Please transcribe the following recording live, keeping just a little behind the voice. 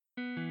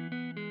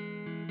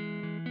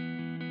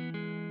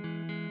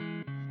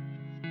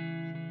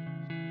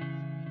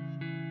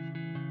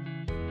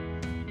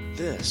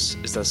This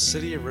is the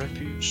City of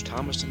Refuge,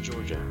 Thomaston,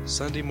 Georgia,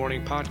 Sunday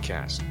morning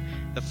podcast.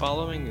 The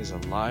following is a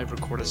live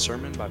recorded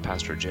sermon by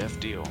Pastor Jeff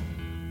Deal.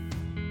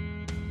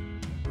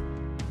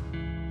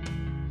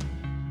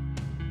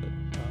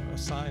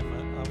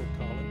 Assignment, I would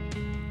call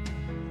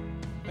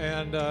it.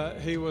 And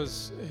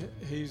he's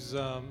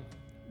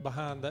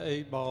behind the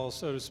eight ball,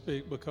 so to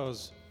speak,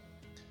 because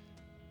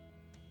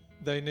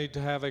they need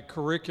to have a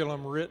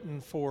curriculum written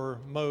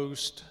for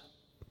most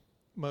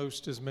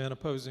is men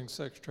opposing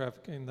sex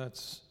trafficking.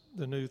 That's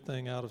the new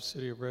thing out of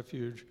City of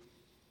Refuge.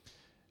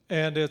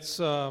 And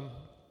it's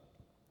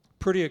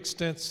pretty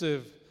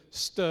extensive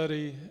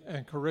study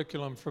and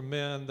curriculum for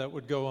men that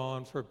would go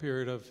on for a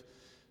period of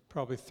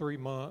probably 3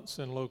 months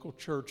in local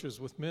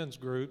churches with men's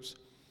groups.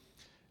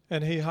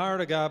 And he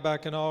hired a guy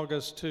back in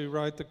August to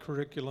write the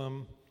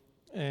curriculum,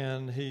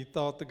 and he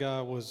thought the guy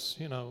was,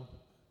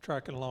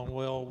 tracking along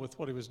well with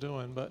what he was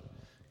doing, but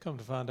come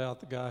to find out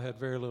the guy had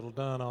very little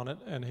done on it,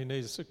 and he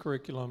needs a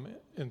curriculum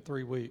in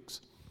 3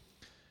 weeks.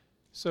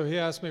 So he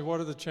asked me, what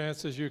are the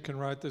chances you can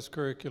write this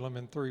curriculum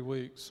in 3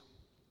 weeks?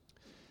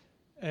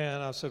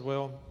 And I said,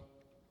 well,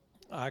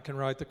 I can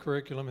write the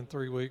curriculum in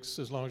 3 weeks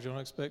as long as you don't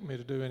expect me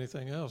to do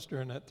anything else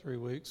during that 3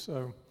 weeks.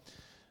 So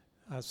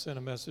I sent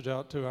a message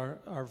out to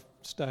our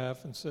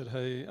staff and said,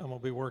 hey, I'm going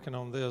to be working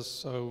on this,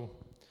 so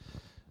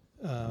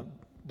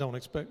don't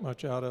expect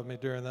much out of me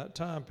during that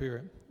time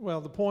period.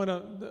 Well, the point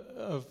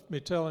of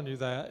me telling you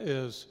that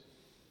is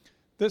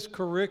this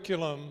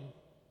curriculum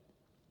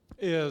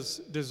is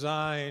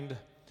designed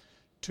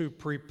to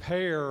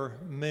prepare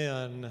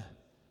men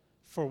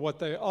for what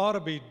they ought to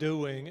be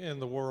doing in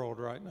the world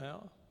right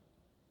now.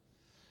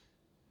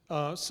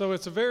 So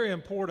it's a very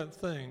important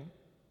thing.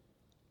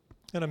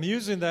 And I'm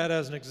using that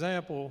as an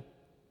example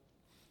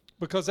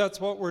because that's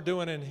what we're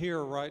doing in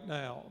here right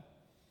now.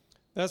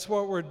 That's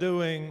what we're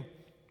doing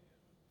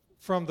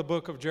from the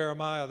book of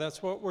Jeremiah.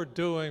 That's what we're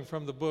doing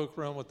from the book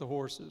Run with the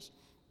Horses.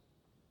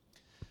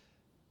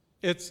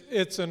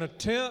 It's an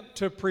attempt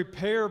to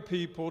prepare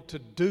people to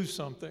do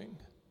something,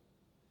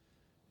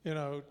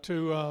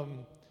 to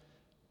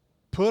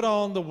put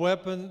on the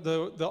weapon,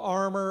 the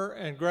armor,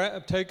 and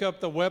take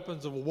up the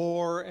weapons of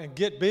war and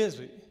get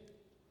busy.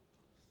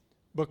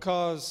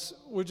 Because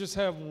we just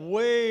have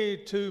way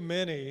too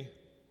many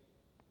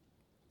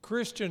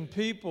Christian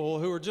people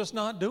who are just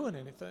not doing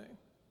anything.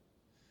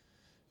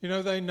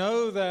 They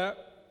know that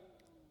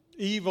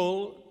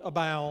evil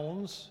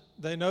abounds.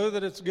 They know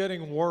that it's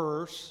getting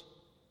worse.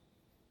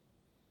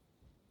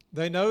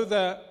 They know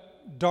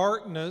that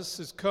darkness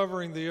is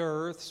covering the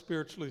earth,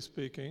 spiritually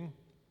speaking.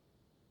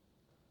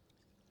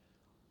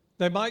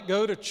 They might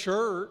go to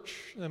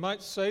church. They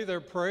might say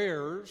their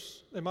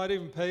prayers. They might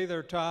even pay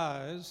their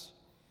tithes.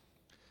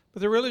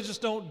 But they really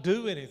just don't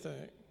do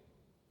anything.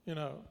 They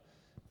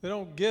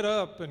don't get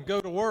up and go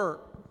to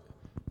work.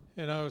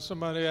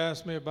 Somebody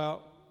asked me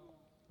about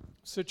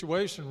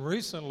situation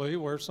recently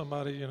where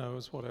somebody,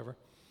 is whatever.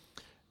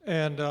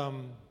 And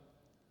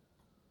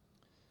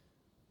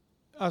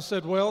I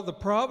said, well, the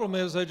problem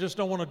is they just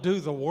don't want to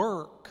do the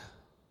work.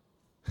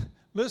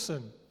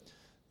 Listen,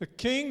 the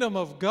kingdom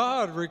of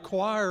God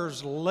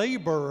requires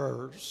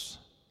laborers,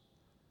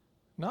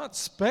 not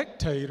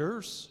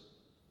spectators,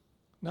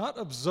 not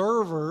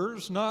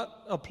observers,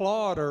 not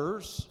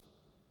applauders,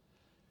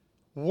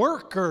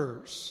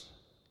 workers.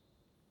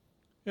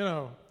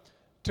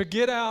 To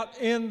get out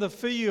in the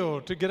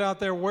field, to get out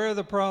there where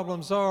the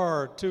problems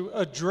are, to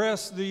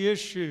address the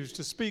issues,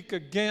 to speak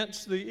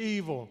against the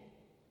evil,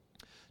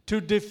 to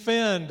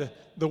defend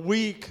the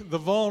weak, the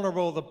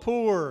vulnerable, the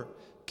poor,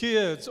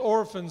 kids,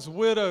 orphans,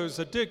 widows,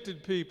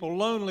 addicted people,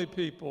 lonely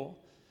people,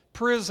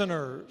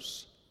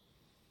 prisoners.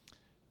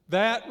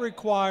 That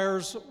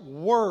requires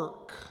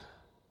work,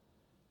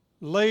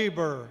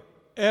 labor,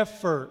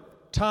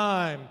 effort,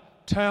 time,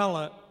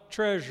 talent,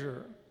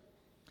 treasure.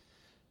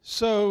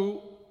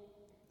 So,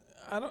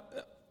 I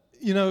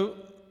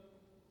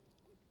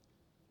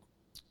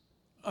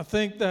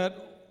think that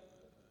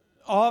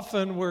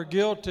often we're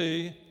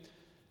guilty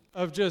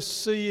of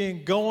just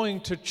seeing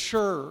going to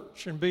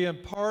church and being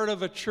part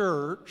of a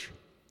church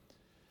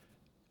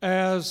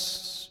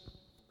as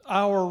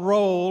our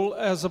role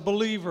as a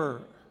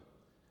believer.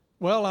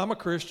 Well, I'm a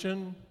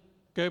Christian,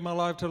 gave my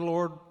life to the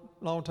Lord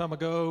a long time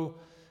ago.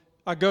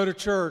 I go to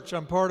church,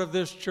 I'm part of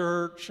this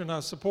church, and I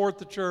support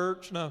the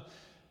church. And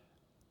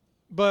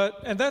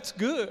that's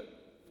good.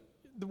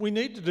 We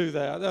need to do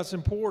that. That's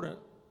important.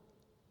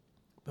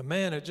 But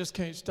man, it just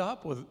can't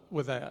stop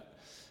with that.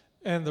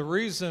 And the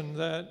reason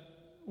that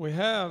we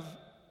have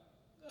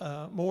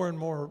more and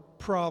more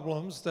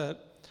problems that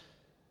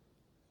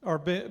are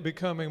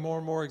becoming more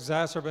and more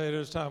exacerbated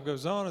as time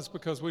goes on is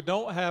because we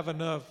don't have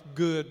enough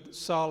good,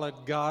 solid,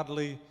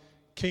 godly,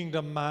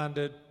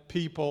 kingdom-minded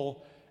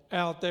people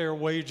out there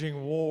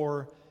waging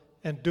war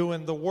and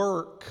doing the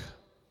work.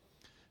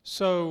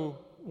 So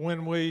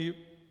when we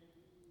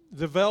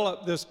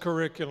develop this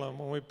curriculum,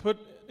 when we put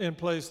in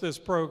place this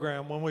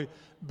program, when we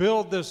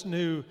build this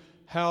new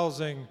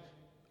housing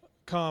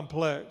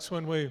complex,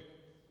 when we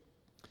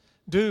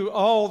do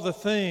all the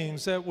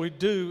things that we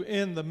do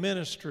in the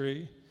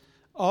ministry,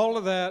 all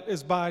of that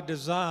is by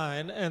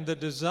design, and the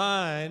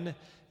design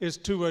is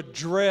to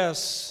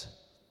address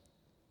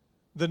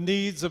the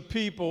needs of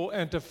people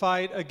and to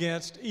fight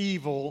against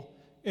evil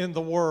in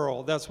the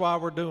world. That's why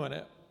we're doing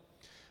it.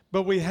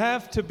 But we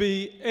have to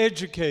be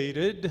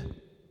educated,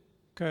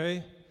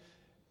 okay?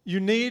 You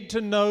need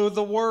to know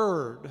the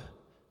Word.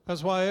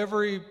 That's why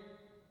everything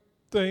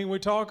we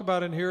talk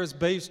about in here is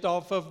based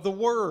off of the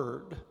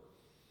Word.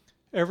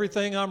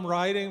 Everything I'm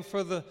writing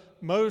for the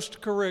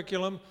most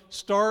curriculum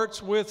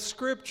starts with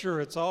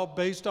Scripture. It's all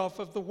based off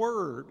of the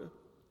Word.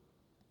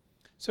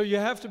 So you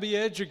have to be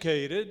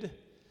educated,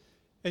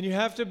 and you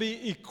have to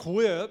be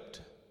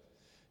equipped.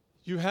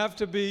 You have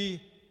to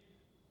be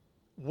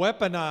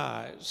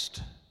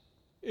weaponized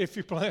if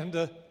you plan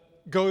to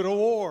go to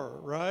war,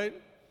 right?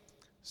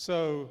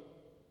 So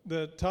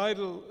the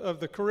title of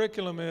the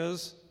curriculum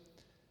is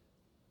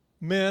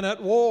Men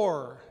at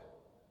War,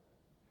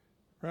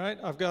 right?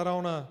 I've got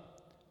on a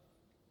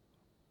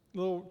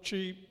little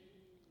cheap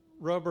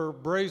rubber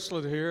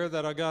bracelet here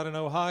that I got in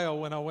Ohio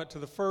when I went to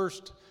the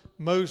first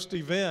most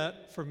event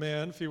for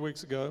men a few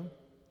weeks ago.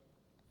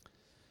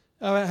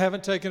 I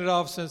haven't taken it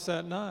off since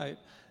that night.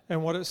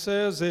 And what it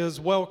says is,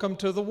 welcome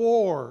to the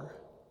war.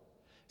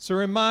 It's a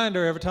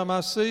reminder. Every time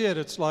I see it,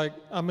 it's like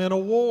I'm in a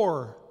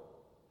war.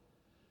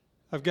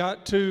 I've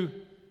got to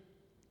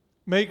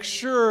make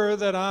sure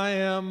that I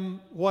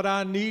am what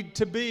I need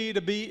to be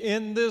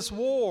in this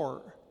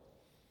war.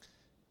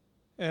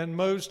 And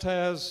Most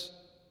has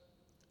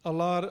a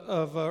lot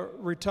of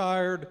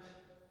retired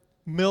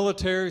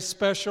military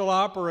special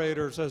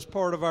operators as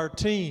part of our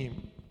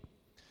team.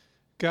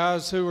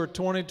 Guys who are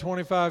 20,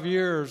 25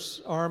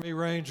 years, Army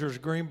Rangers,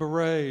 Green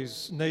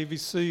Berets, Navy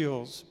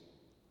SEALs.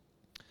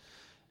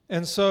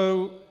 And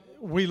so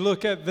we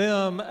look at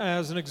them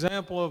as an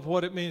example of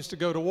what it means to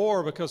go to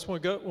war, because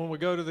when we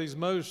go to these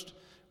Most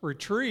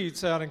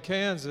retreats out in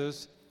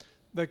Kansas,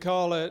 they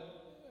call it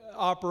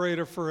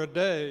operator for a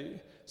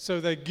day. So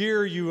they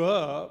gear you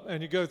up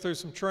and you go through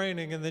some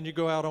training and then you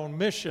go out on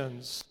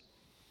missions.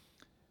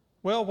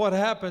 Well, what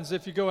happens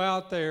if you go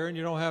out there and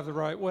you don't have the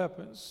right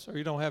weapons, or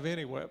you don't have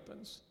any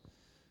weapons?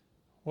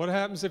 What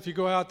happens if you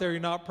go out there and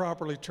you're not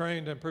properly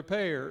trained and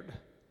prepared?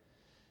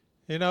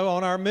 You know,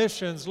 on our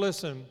missions,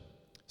 listen,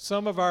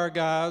 some of our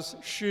guys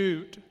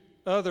shoot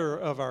other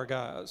of our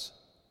guys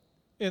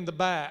in the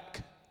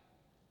back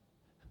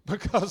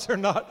because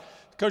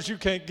you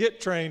can't get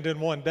trained in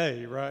one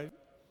day, right?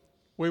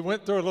 We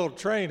went through a little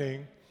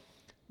training,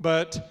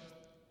 but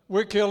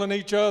we're killing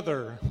each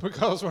other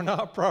because we're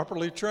not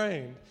properly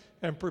trained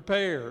and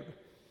prepared.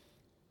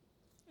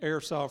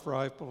 Airsoft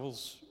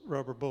rifles,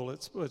 rubber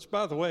bullets, which,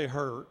 by the way,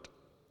 hurt.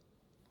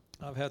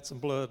 I've had some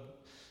blood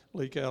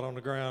leak out on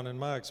the ground in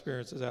my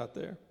experiences out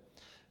there.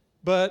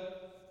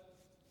 But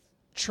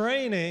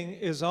training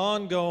is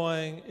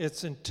ongoing,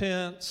 it's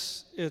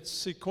intense, it's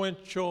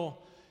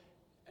sequential,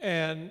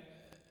 and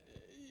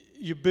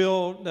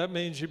that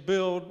means you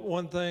build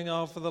one thing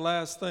off of the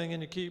last thing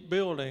and you keep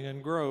building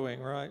and growing,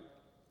 right?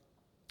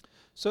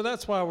 So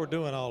that's why we're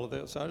doing all of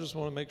this. I just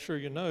want to make sure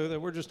you know that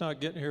we're just not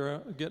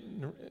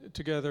getting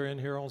together in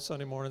here on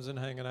Sunday mornings and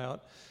hanging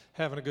out,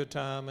 having a good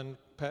time and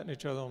patting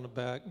each other on the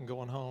back and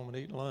going home and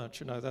eating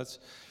lunch. You know, that's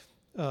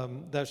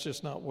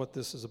just not what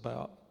this is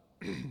about.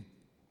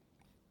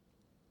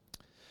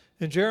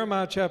 In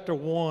Jeremiah chapter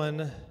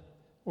 1,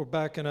 we're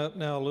backing up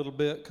now a little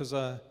bit because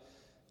I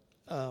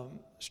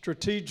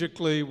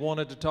strategically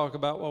wanted to talk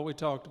about what we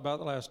talked about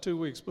the last 2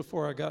 weeks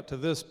before I got to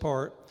this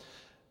part.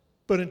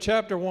 But in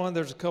chapter 1,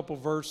 there's a couple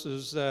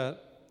verses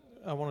that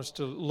I want us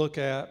to look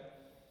at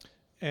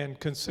and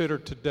consider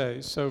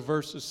today. So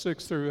verses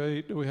 6 through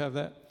 8, do we have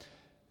that?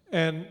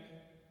 And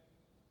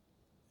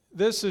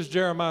this is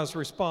Jeremiah's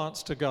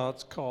response to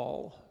God's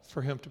call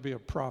for him to be a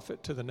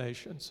prophet to the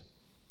nations.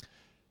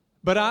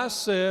 But I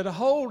said,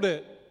 hold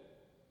it,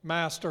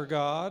 Master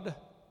God.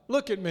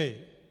 Look at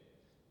me.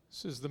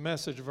 This is the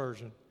Message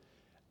version.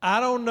 I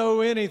don't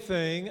know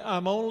anything.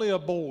 I'm only a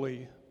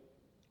boy.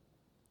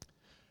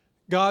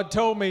 God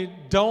told me,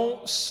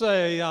 don't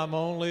say I'm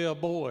only a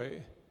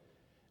boy.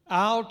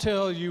 I'll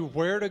tell you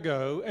where to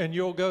go, and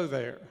you'll go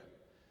there.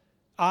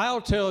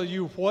 I'll tell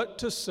you what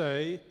to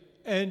say,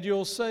 and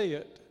you'll say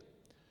it.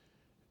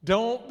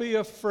 Don't be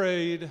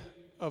afraid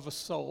of a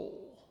soul.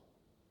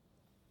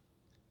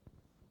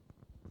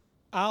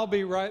 I'll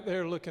be right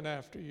there looking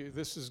after you.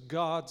 This is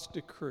God's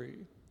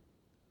decree.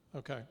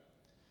 Okay.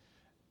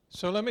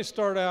 So let me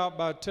start out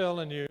by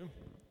telling you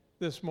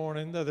this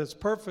morning that it's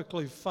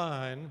perfectly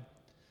fine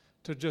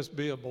to just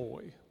be a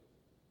boy.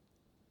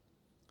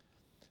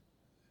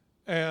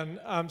 And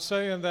I'm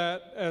saying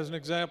that as an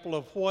example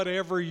of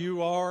whatever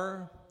you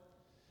are.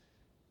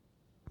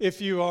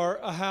 If you are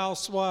a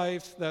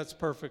housewife, that's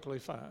perfectly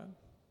fine.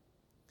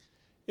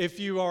 If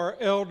you are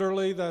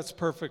elderly, that's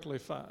perfectly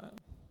fine.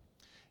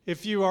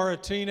 If you are a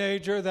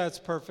teenager, that's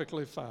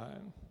perfectly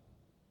fine.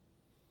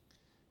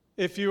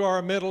 If you are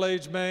a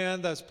middle-aged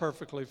man, that's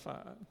perfectly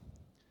fine.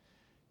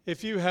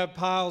 If you have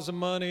piles of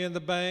money in the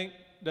bank,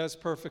 that's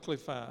perfectly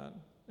fine.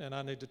 and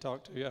I need to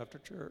talk to you after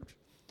church.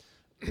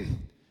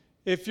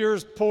 If you're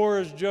as poor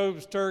as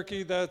Job's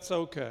turkey, that's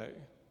okay.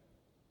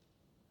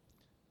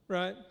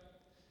 Right?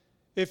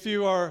 If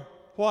you are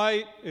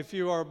white, if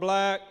you are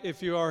black,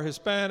 if you are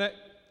Hispanic,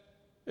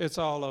 it's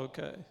all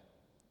okay.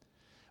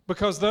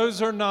 Because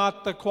those are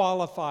not the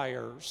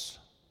qualifiers.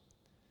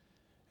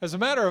 As a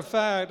matter of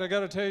fact, I got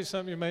to tell you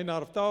something you may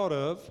not have thought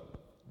of.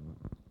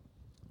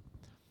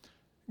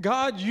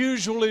 God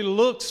usually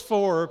looks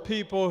for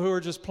people who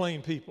are just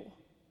plain people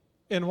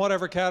in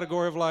whatever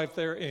category of life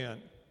they're in.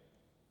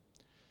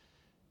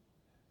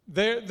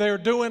 They're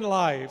doing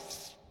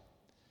life,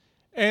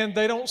 and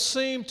they don't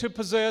seem to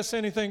possess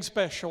anything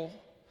special.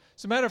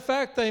 As a matter of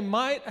fact, they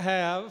might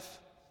have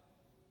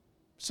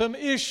some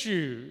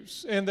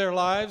issues in their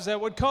lives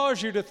that would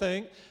cause you to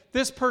think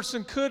this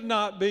person could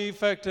not be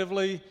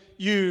effectively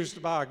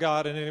used by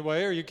God in any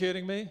way. Are you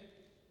kidding me?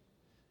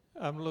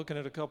 I'm looking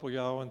at a couple of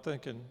y'all and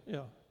thinking,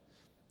 yeah.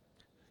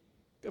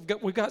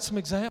 We've got some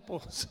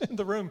examples in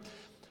the room,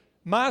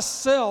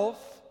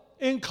 myself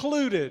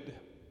included.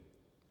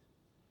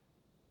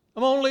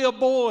 I'm only a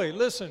boy.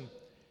 Listen,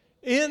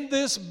 in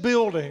this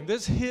building,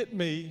 this hit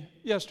me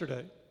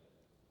yesterday.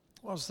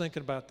 I was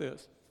thinking about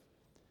this.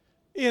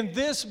 In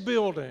this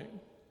building,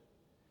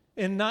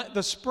 in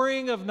the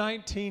spring of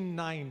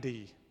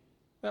 1990,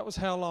 that was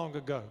how long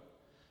ago?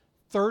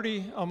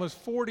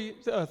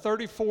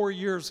 34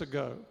 years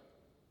ago.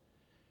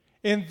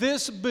 In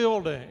this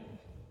building,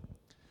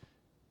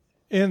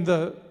 in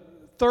the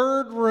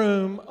third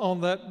room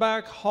on that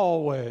back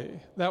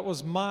hallway, that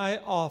was my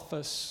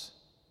office.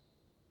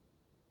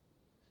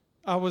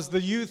 I was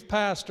the youth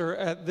pastor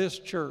at this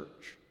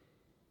church.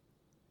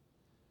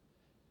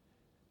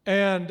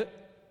 And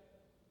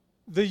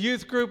the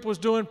youth group was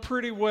doing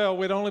pretty well.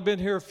 We'd only been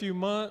here a few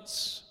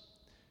months.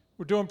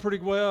 We're doing pretty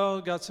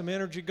well, got some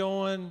energy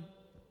going.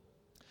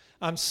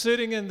 I'm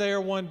sitting in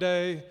there one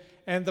day,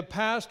 and the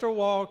pastor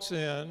walks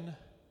in.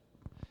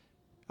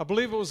 I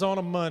believe it was on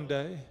a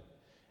Monday.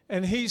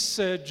 And he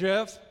said,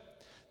 Jeff,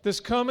 this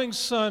coming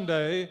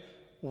Sunday,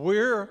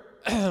 we're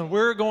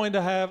going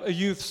to have a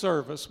youth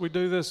service. We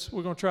do this,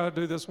 we're going to try to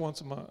do this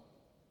once a month.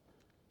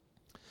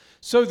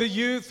 So the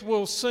youth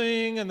will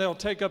sing, and they'll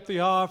take up the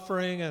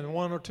offering, and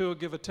one or two will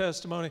give a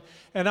testimony.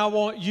 And I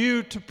want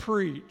you to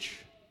preach.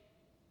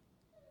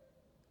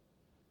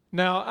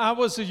 Now, I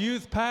was a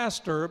youth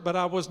pastor, but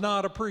I was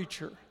not a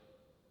preacher.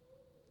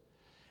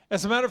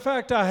 As a matter of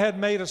fact, I had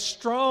made a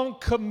strong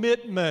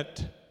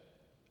commitment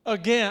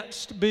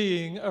against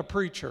being a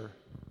preacher.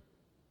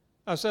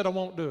 I said I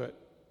won't do it.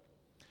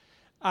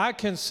 I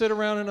can sit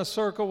around in a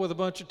circle with a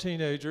bunch of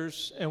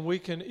teenagers, and we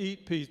can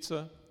eat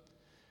pizza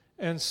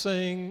and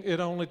sing It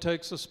Only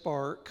Takes a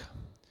Spark,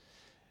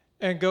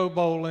 and go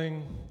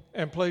bowling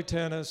and play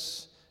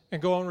tennis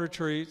and go on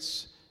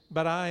retreats,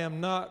 but I am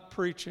not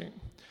preaching.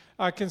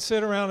 I can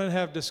sit around and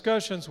have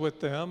discussions with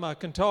them. I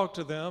can talk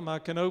to them. I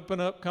can open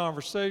up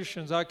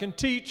conversations. I can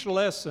teach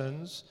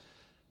lessons,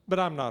 but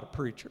I'm not a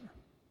preacher.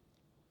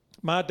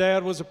 My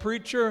dad was a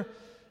preacher.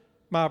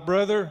 My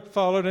brother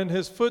followed in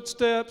his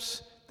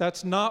footsteps.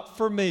 That's not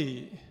for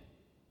me.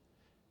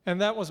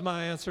 And that was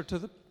my answer to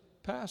the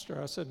pastor.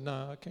 I said,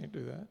 no, I can't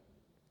do that.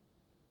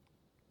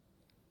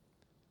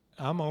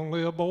 I'm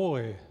only a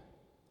boy.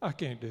 I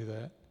can't do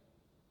that.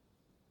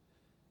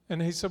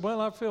 And he said, well,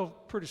 I feel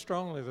pretty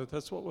strongly that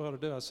that's what we ought to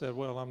do. I said,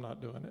 well, I'm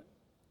not doing it.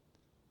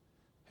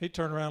 He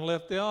turned around and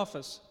left the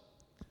office.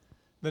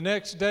 The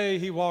next day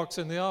he walks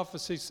in the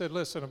office. He said,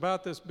 listen,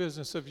 about this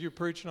business of you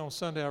preaching on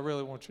Sunday, I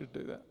really want you to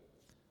do that.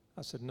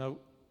 I said, no.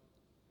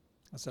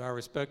 I said, I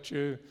respect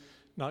you,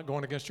 not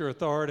going against your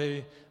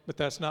authority, but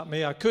that's not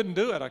me. I couldn't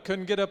do it. I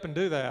couldn't get up and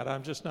do that.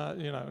 I'm just not,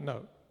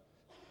 no.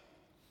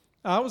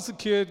 I was the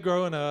kid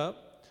growing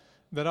up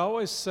that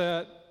always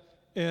sat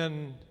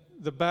in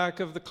the back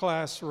of the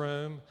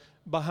classroom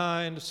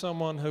behind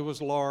someone who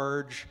was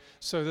large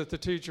so that the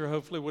teacher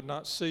hopefully would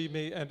not see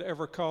me and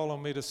ever call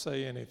on me to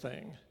say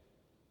anything,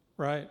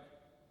 right?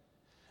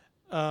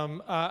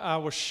 I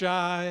was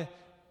shy.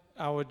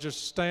 I would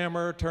just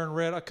stammer, turn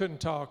red. I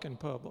couldn't talk in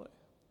public.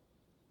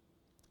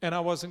 And I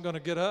wasn't going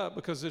to get up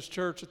because this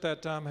church at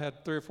that time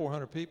had 300 or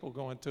 400 people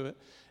going to it,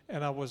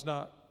 and I was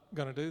not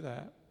going to do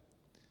that.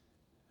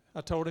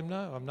 I told him,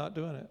 no, I'm not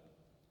doing it.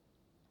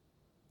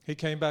 He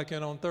came back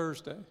in on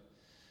Thursday,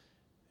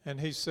 and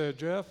he said,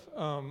 Jeff,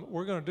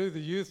 we're going to do the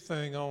youth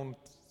thing on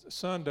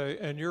Sunday,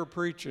 and you're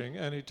preaching.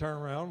 And he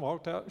turned around,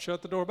 walked out, and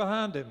shut the door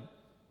behind him.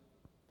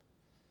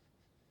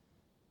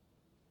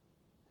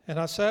 And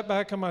I sat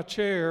back in my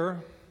chair,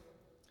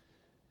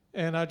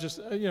 and I just,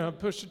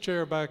 pushed the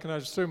chair back, and I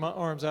just threw my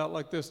arms out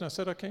like this, and I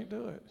said, I can't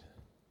do it.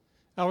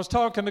 I was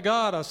talking to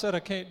God. I said, I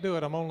can't do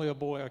it. I'm only a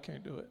boy. I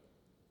can't do it.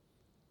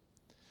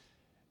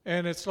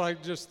 And it's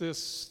like just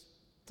this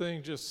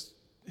thing just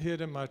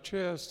hit in my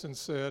chest and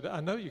said,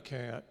 I know you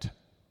can't.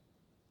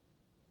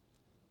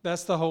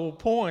 That's the whole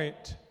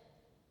point.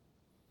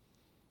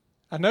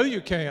 I know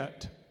you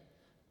can't.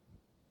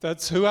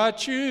 That's who I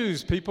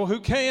choose, people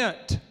who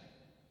can't.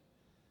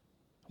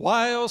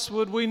 Why else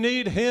would we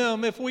need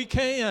him if we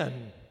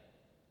can?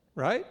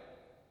 Right?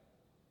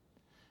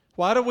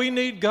 Why do we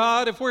need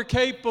God if we're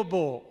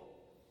capable?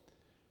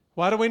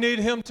 Why do we need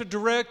Him to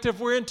direct if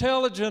we're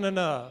intelligent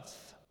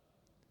enough?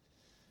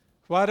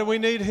 Why do we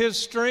need His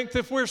strength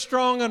if we're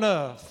strong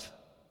enough?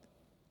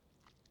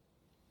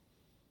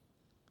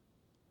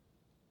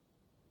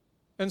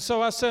 And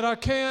so I said, I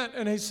can't.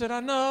 And he said,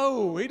 I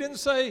know. He didn't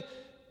say,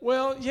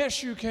 well,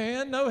 yes, you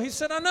can. No, he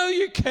said, I know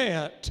you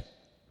can't.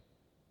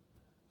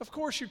 Of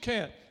course you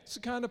can't. It's the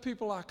kind of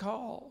people I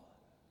call.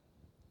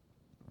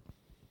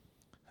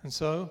 And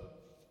so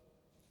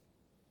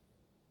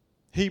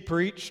he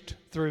preached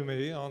through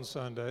me on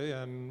Sunday,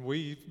 and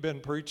we've been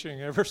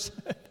preaching ever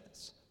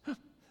since.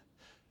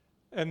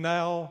 And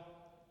now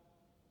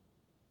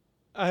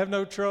I have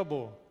no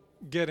trouble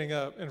getting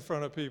up in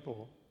front of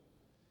people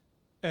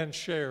and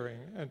sharing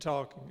and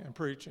talking and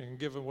preaching and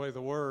giving away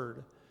the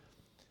word.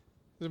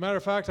 As a matter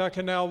of fact, I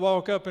can now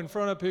walk up in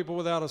front of people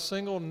without a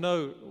single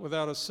note,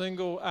 without a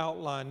single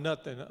outline,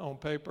 nothing on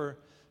paper,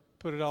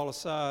 put it all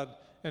aside,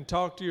 and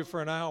talk to you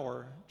for an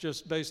hour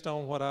just based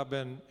on what I've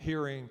been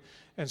hearing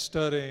and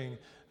studying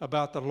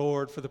about the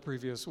Lord for the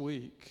previous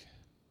week.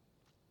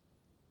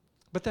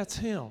 But that's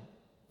Him.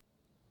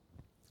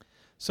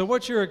 So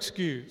what's your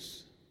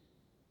excuse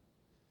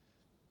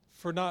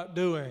for not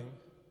doing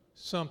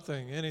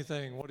something,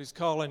 anything, what He's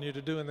calling you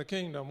to do in the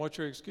kingdom? What's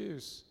your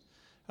excuse?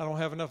 I don't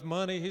have enough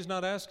money. He's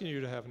not asking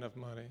you to have enough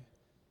money.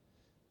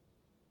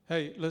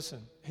 Hey,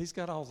 listen, He's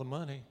got all the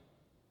money.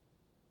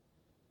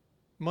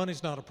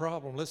 Money's not a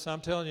problem. Listen,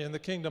 I'm telling you, in the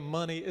kingdom,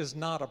 money is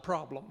not a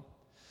problem.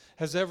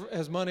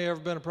 Has money ever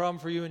been a problem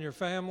for you and your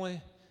family?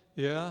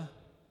 Yeah.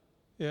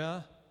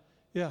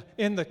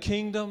 In the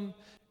kingdom,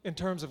 in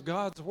terms of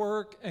God's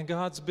work and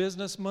God's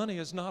business, money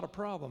is not a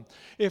problem.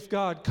 If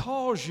God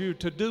calls you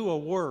to do a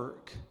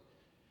work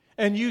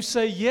and you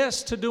say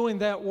yes to doing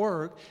that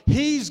work,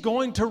 He's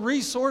going to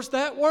resource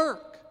that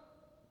work.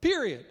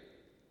 Period.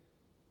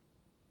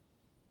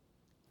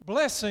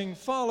 Blessing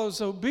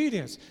follows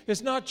obedience.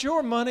 It's not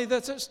your money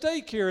that's at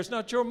stake here. It's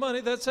not your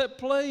money that's at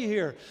play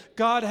here.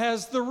 God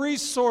has the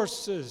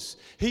resources.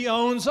 He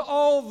owns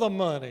all the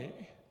money.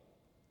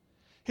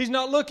 He's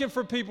not looking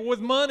for people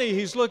with money.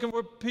 He's looking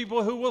for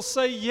people who will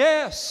say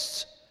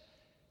yes.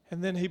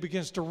 And then He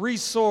begins to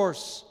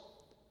resource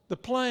the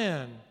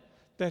plan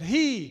that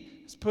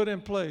He has put in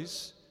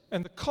place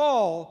and the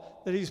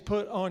call that He's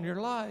put on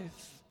your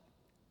life.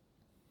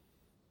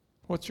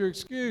 What's your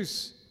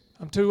excuse?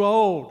 I'm too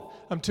old.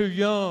 I'm too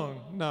young.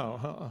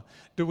 No.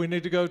 Do we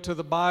need to go to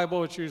the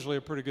Bible? It's usually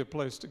a pretty good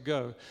place to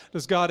go.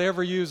 Does God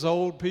ever use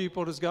old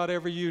people? Does God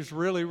ever use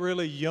really,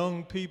 really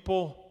young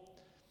people?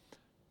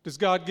 Does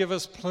God give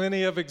us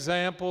plenty of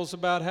examples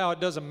about how it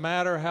doesn't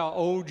matter how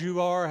old you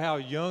are, how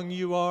young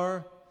you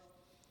are?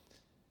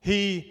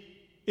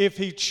 If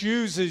He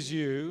chooses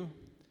you,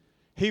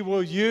 He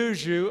will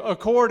use you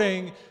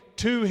according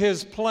to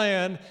His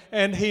plan,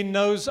 and He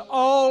knows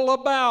all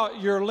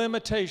about your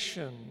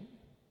limitation.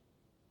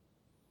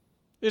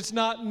 It's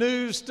not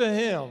news to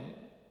Him.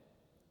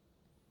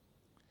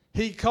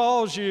 He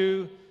calls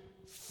you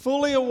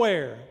fully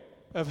aware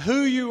of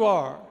who you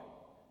are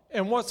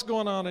and what's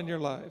going on in your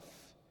life.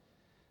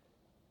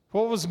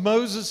 What was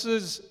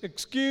Moses'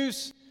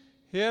 excuse?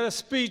 He had a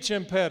speech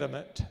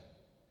impediment.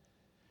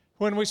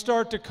 When we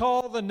start to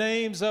call the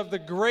names of the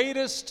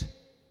greatest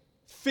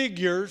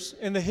figures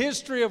in the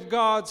history of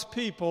God's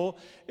people,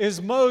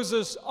 is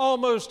Moses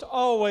almost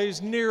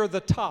always near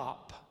the top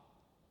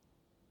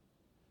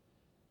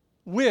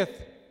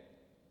with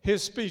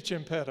his speech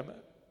impediment.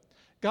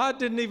 God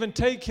didn't even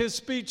take his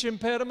speech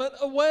impediment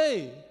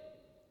away.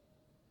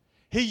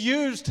 He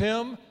used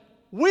him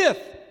with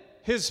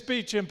his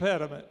speech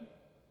impediment.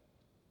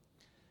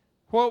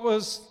 What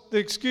was the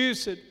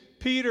excuse that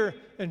Peter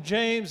and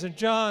James and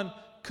John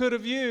could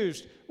have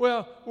used?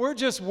 Well, we're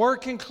just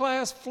working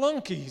class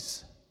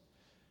flunkies.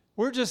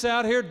 We're just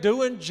out here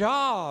doing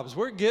jobs.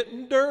 We're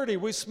getting dirty.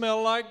 We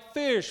smell like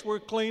fish. We're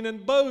cleaning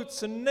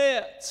boats and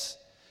nets.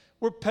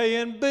 We're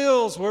paying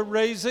bills. We're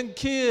raising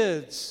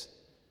kids.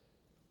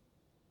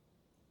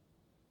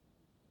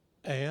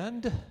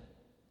 And,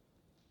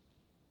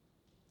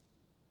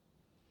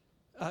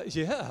 I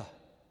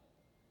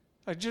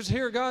just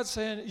hear God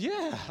saying,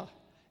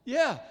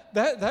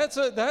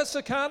 that's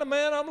the kind of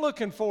man I'm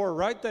looking for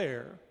right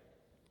there.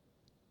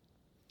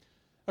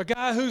 A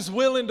guy who's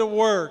willing to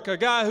work, a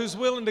guy who's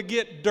willing to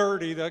get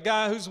dirty, a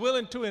guy who's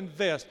willing to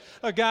invest,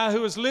 a guy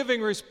who is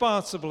living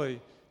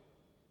responsibly.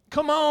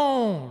 Come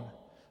on.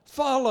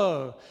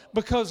 Follow.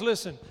 Because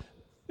listen,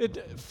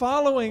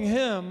 following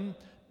Him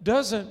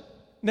doesn't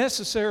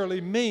necessarily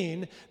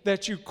mean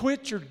that you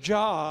quit your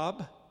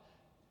job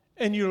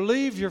and you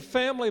leave your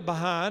family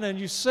behind and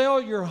you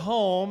sell your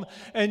home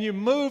and you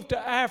move to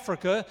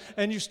Africa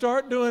and you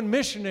start doing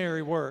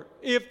missionary work.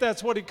 If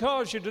that's what He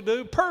calls you to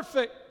do,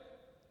 perfect.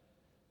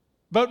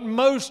 But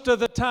most of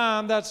the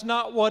time, that's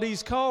not what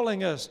He's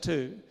calling us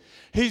to.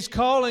 He's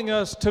calling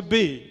us to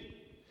be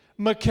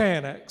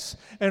mechanics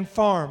and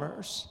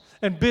farmers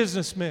and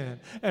businessmen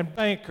and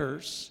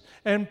bankers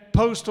and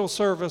postal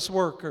service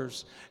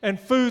workers and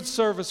food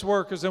service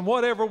workers and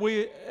whatever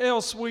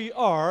else we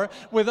are,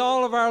 with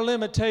all of our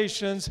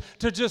limitations,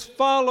 to just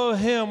follow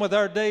Him with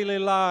our daily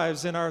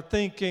lives, in our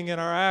thinking, in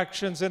our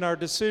actions, in our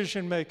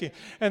decision making,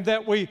 and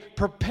that we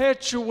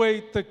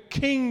perpetuate the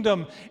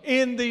kingdom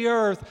in the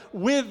earth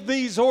with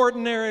these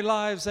ordinary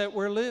lives that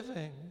we're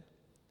living.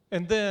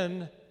 And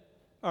then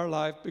our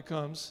life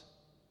becomes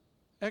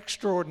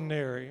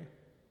extraordinary.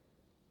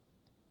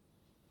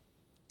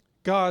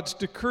 God's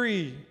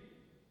decree.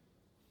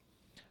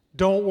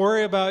 Don't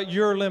worry about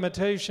your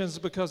limitations,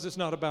 because it's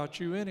not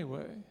about you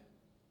anyway.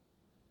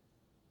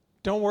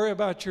 Don't worry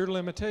about your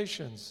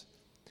limitations.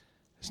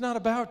 It's not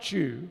about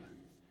you.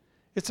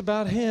 It's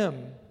about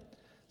Him.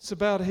 It's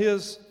about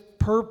His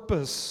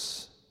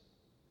purpose.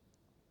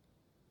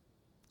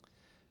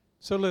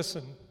 So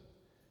listen,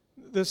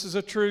 this is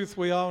a truth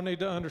we all need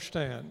to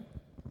understand.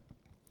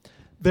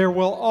 There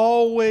will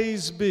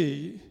always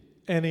be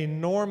an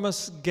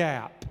enormous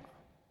gap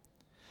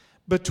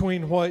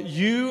between what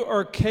you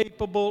are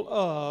capable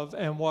of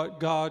and what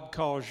God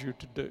calls you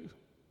to do.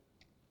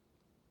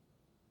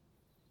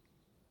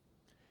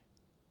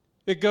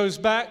 It goes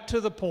back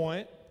to the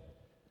point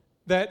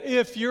that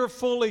if you're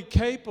fully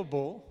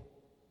capable,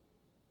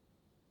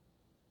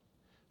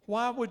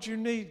 why would you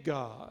need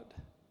God?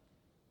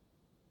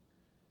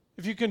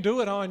 If you can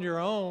do it on your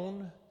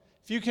own,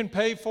 if you can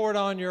pay for it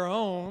on your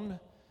own,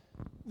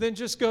 then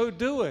just go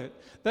do it.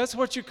 That's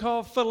what you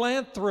call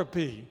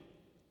philanthropy.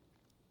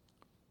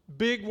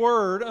 Big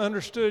word,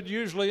 understood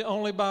usually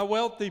only by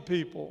wealthy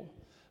people,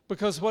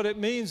 because what it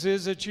means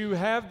is that you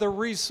have the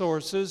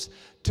resources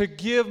to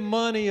give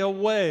money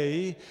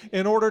away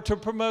in order to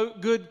promote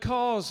good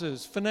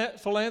causes.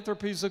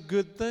 Philanthropy is a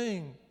good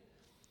thing.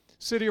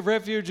 City of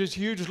Refuge is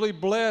hugely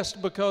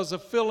blessed because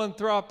of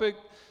philanthropic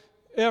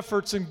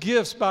efforts and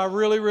gifts by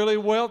really, really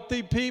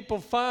wealthy people.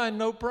 Fine,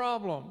 no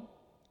problem.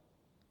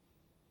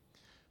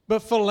 But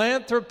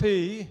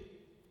philanthropy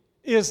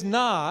is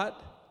not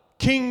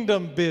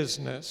kingdom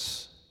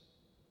business.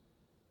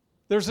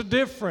 There's a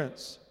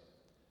difference.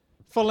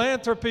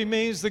 Philanthropy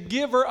means the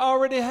giver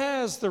already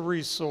has the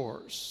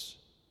resource.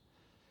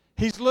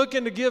 He's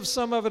looking to give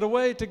some of it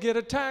away to get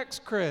a tax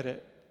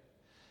credit.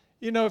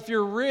 You know, if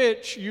you're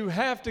rich, you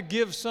have to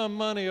give some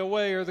money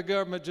away or the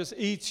government just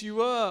eats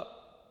you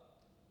up.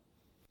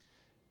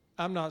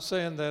 I'm not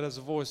saying that as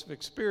a voice of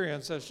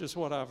experience, that's just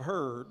what I've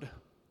heard.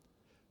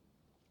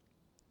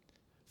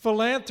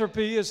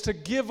 Philanthropy is to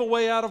give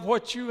away out of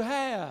what you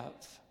have.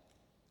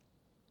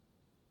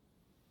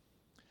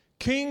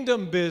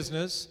 Kingdom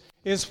business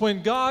is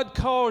when God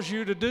calls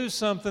you to do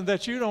something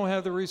that you don't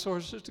have the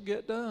resources to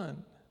get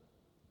done.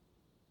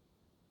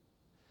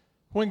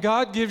 When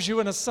God gives you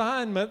an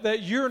assignment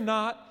that you're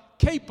not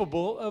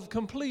capable of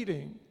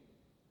completing.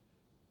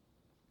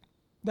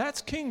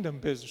 That's kingdom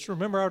business.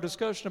 Remember our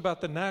discussion about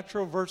the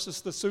natural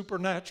versus the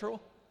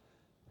supernatural?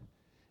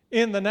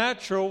 In the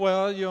natural,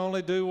 well, you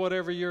only do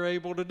whatever you're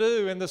able to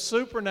do. In the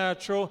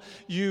supernatural,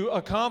 you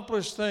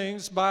accomplish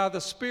things by the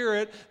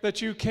Spirit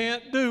that you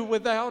can't do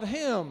without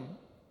Him.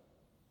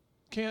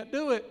 Can't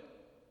do it.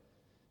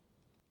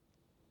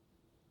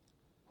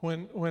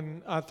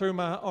 When I threw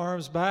my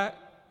arms back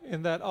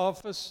in that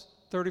office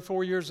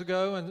 34 years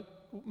ago, and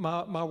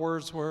my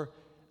words were,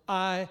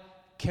 I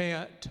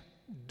can't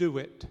do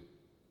it.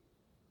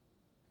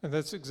 And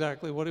that's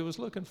exactly what He was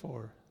looking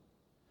for.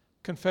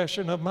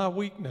 Confession of my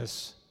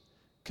weakness.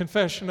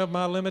 Confession of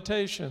my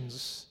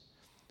limitations.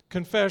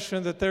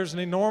 Confession that there's an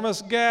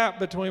enormous gap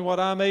between what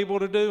I'm able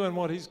to do and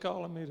what He's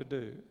calling me to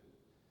do.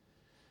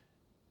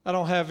 I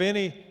don't have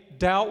any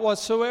doubt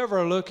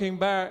whatsoever, looking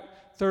back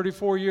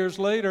 34 years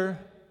later,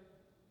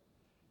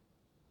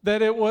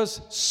 that it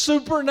was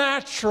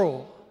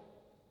supernatural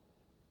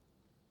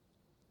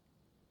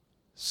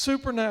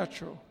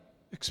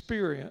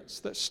experience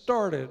that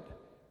started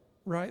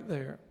right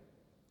there.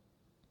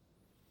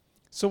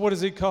 So what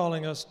is He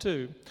calling us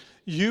to?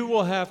 You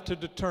will have to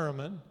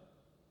determine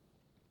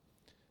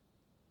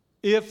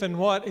if and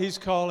what He's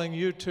calling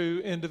you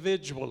to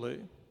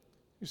individually.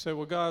 You say,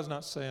 well, God's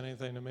not saying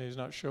anything to me. He's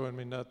not showing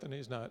me nothing.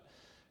 He's not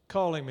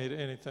calling me to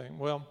anything.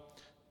 Well,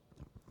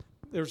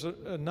 there's a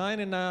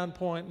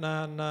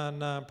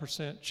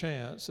 99.999%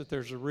 chance that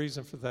there's a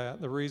reason for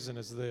that. The reason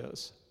is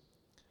this.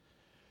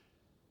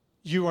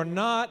 You are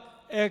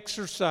not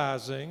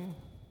exercising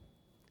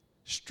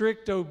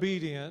strict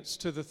obedience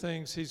to the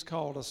things He's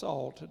called us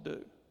all to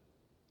do.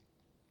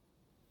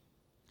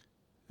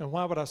 And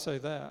why would I say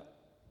that?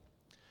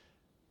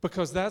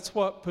 Because that's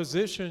what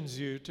positions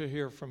you to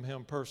hear from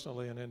Him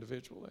personally and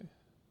individually.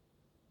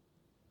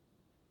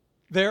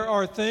 There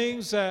are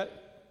things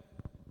that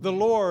the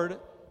Lord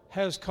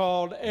has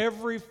called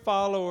every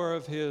follower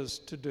of His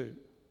to do.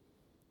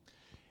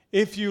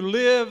 If you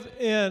live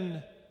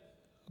in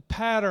a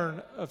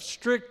pattern of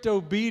strict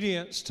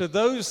obedience to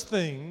those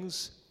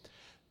things,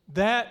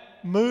 that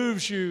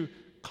moves you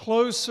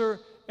closer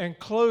and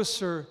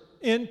closer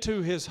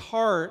into His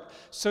heart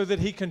so that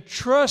He can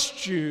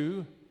trust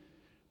you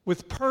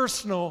with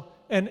personal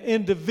and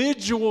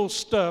individual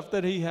stuff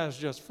that He has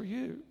just for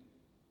you.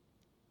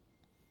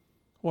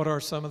 What are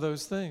some of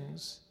those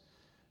things?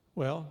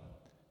 Well,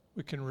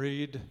 we can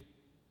read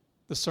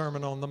the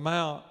Sermon on the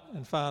Mount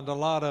and find a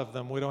lot of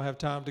them. We don't have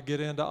time to get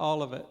into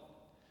all of it.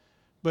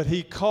 But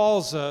he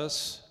calls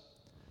us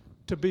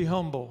to be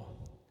humble.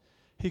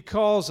 He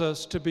calls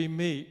us to be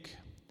meek.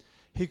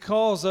 He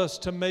calls us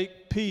to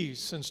make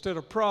peace instead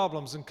of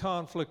problems and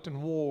conflict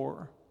and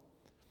war.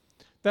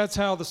 That's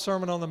how the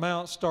Sermon on the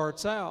Mount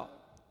starts out.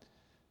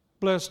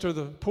 Blessed are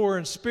the poor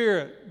in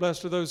spirit.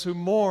 Blessed are those who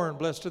mourn.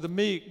 Blessed are the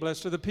meek.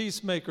 Blessed are the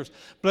peacemakers.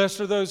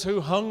 Blessed are those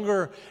who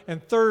hunger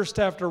and thirst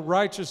after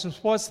righteousness.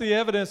 What's the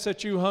evidence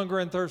that you hunger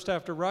and thirst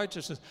after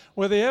righteousness?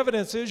 Well, the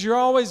evidence is you're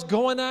always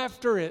going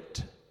after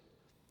it.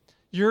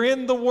 You're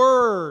in the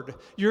Word.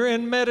 You're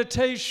in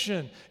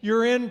meditation.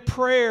 You're in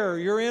prayer.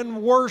 You're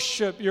in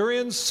worship. You're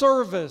in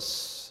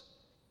service.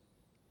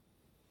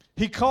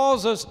 He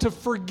calls us to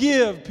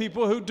forgive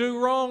people who do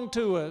wrong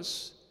to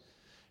us.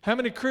 How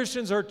many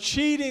Christians are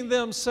cheating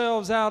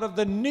themselves out of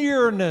the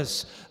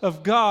nearness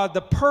of God,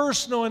 the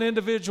personal and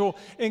individual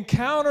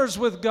encounters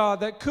with God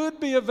that could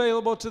be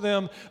available to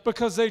them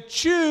because they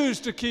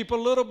choose to keep a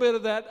little bit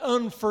of that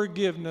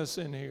unforgiveness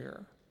in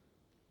here?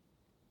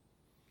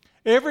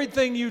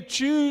 Everything you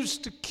choose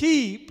to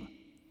keep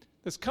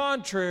that's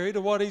contrary to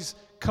what He's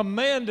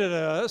commanded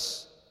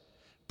us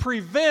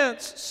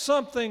prevents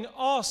something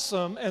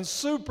awesome and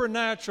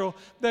supernatural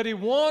that He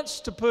wants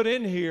to put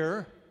in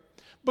here,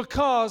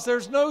 because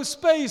there's no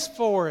space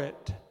for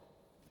it.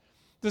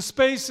 The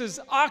space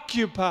is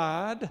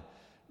occupied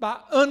by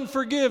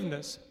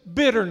unforgiveness,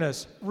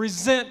 bitterness,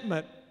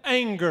 resentment,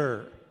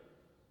 anger.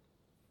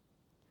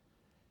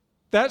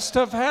 That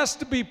stuff has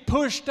to be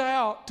pushed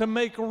out to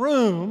make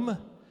room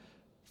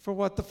for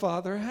what the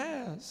Father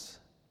has.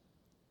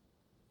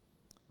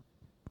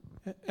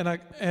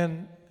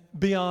 And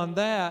beyond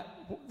that,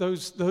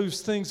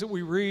 those things that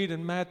we read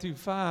in Matthew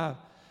 5,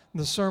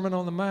 the Sermon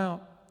on the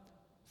Mount,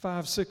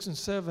 5, 6, and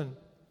 7.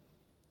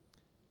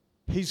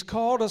 He's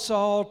called us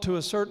all to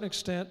a certain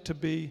extent to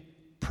be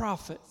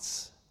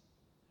prophets.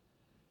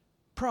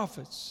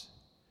 Prophets.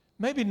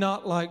 Maybe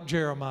not like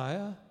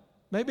Jeremiah.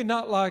 Maybe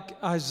not like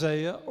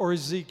Isaiah or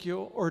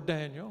Ezekiel or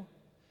Daniel.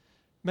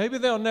 Maybe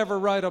they'll never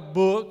write a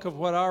book of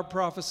what our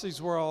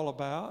prophecies were all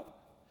about.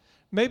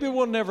 Maybe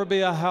we'll never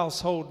be a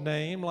household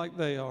name like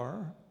they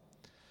are.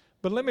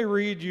 But let me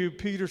read you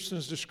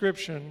Peterson's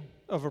description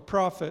of a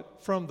prophet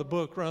from the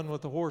book Run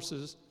with the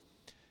Horses,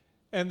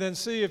 and then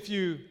see if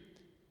you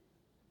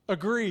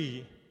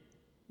agree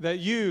that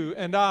you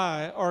and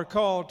I are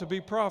called to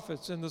be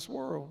prophets in this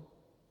world.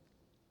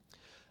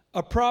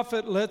 A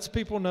prophet lets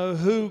people know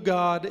who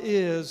God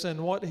is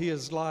and what He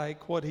is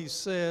like, what He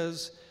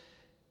says,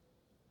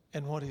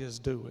 and what He is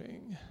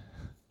doing.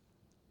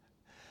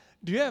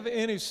 Do you have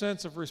any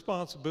sense of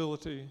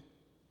responsibility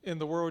in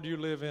the world you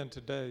live in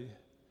today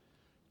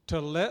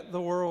to let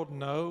the world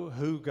know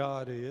who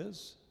God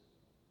is?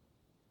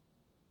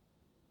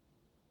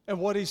 And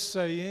what He's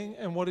saying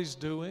and what He's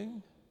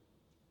doing?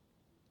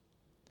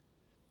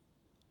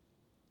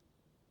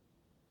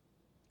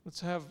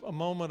 Let's have a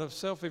moment of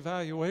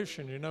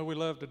self-evaluation. You know we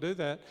love to do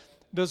that.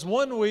 Does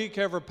 1 week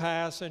ever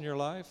pass in your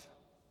life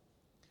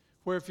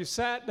where if you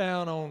sat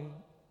down on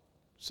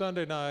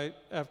Sunday night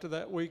after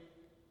that week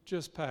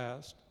just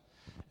passed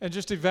and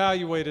just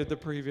evaluated the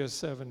previous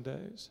 7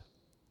 days?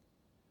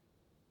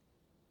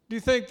 Do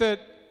you think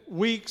that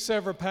weeks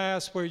ever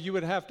pass where you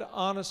would have to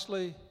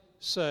honestly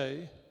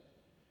say,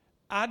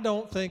 I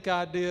don't think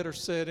I did or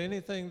said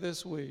anything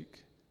this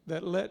week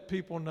that let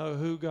people know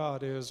who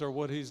God is or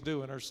what He's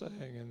doing or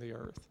saying in the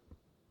earth?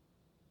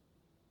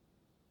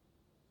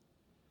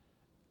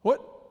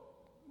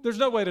 There's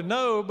no way to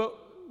know,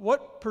 but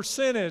what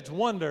percentage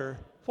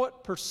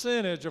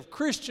of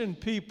Christian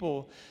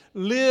people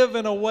live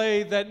in a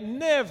way that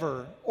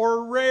never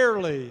or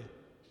rarely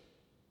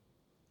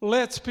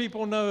lets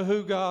people know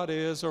who God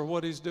is or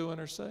what He's doing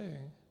or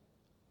saying?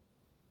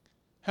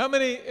 How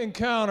many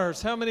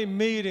encounters, how many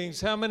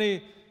meetings, how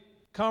many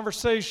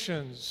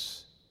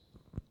conversations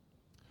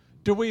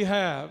do we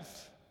have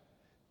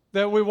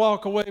that we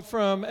walk away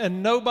from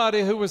and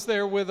nobody who was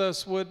there with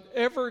us would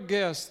ever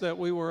guess that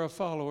we were a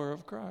follower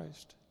of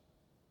Christ?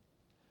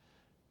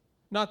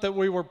 Not that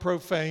we were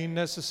profane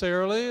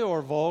necessarily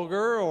or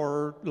vulgar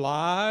or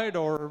lied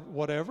or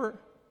whatever,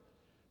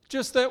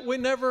 just that we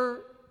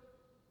never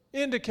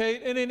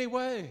indicate in any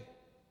way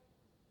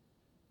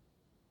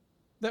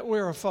that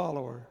we're a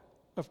follower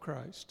of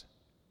Christ.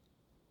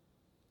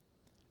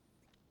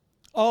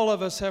 All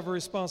of us have a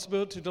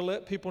responsibility to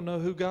let people know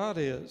who God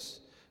is,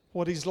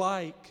 what He's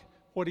like,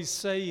 what He's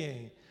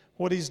saying,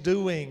 what He's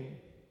doing.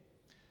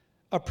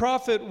 A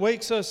prophet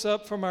wakes us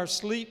up from our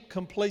sleepy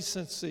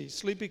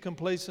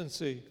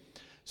complacency,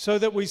 so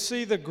that we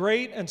see the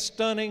great and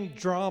stunning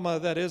drama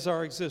that is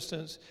our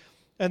existence,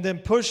 and then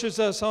pushes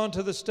us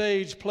onto the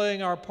stage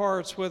playing our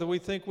parts whether we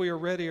think we are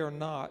ready or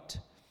not.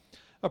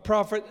 A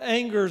prophet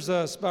angers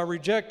us by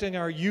rejecting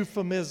our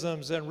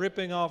euphemisms and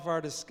ripping off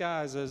our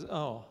disguises.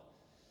 Oh,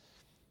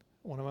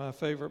 one of my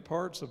favorite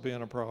parts of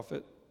being a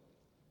prophet.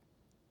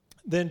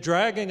 then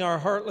dragging our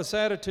heartless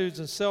attitudes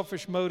and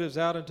selfish motives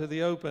out into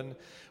the open,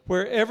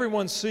 where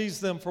everyone sees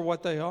them for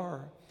what they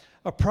are.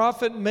 A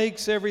prophet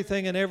makes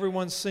everything and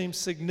everyone seem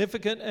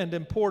significant and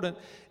important.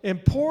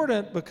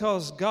 Important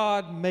because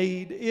God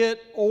made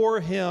it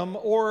or him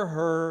or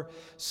her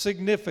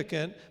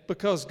significant,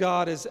 because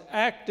God is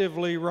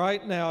actively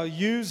right now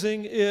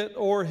using it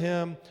or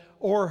him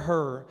or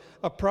her.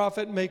 A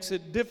prophet makes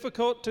it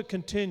difficult to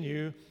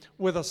continue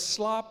with a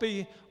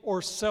sloppy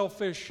or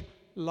selfish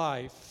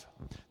life.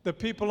 The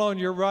people on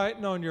your right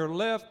and on your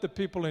left, the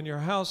people in your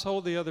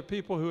household, the other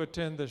people who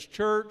attend this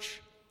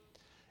church,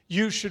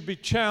 you should be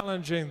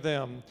challenging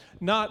them,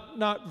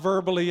 not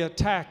verbally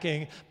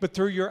attacking, but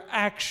through your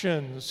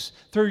actions,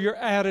 through your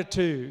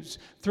attitudes,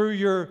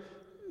 through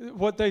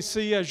what they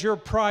see as your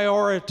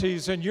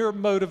priorities and your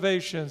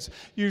motivations.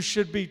 You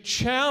should be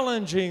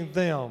challenging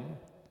them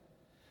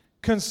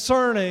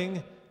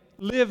concerning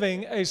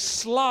living a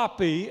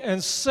sloppy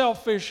and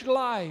selfish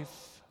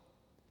life.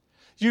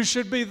 You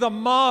should be the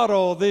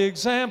model, the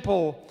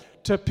example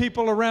to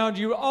people around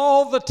you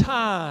all the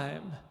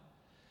time.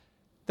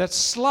 That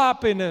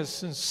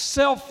sloppiness and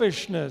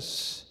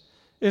selfishness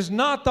is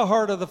not the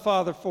heart of the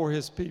Father for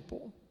his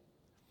people,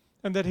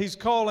 and that he's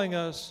calling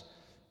us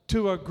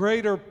to a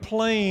greater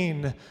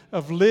plane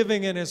of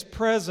living in his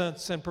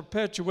presence and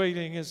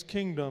perpetuating his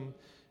kingdom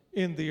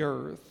in the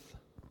earth.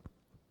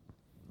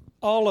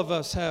 All of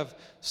us have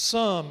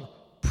some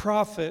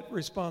prophet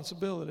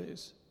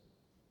responsibilities.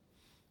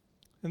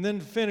 And then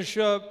to finish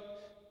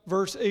up,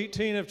 verse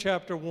 18 of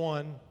chapter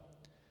 1,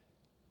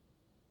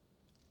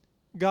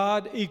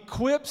 God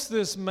equips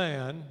this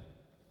man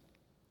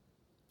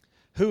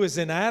who is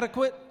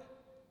inadequate,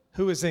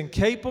 who is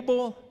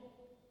incapable,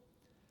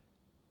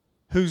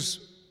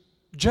 who's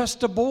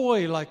just a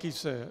boy, like he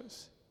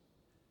says.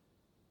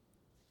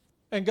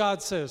 And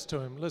God says to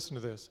him, listen to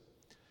this,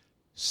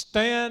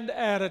 stand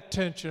at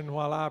attention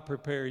while I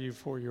prepare you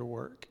for your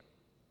work.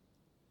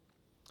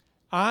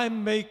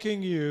 I'm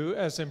making you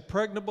as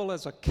impregnable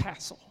as a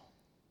castle,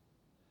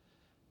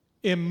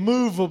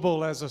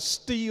 immovable as a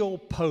steel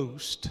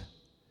post,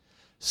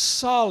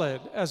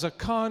 solid as a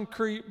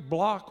concrete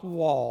block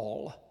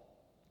wall.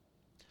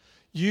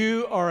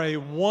 You are a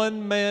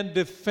one-man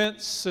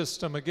defense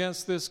system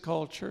against this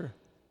culture,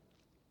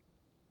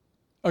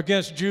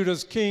 against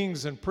Judah's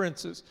kings and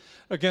princes,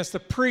 against the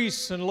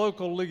priests and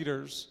local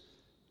leaders.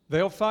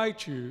 They'll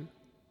fight you,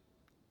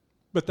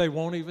 but they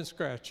won't even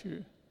scratch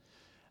you.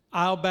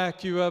 I'll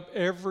back you up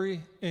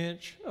every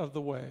inch of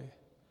the way.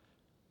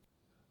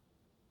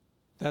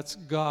 That's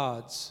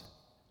God's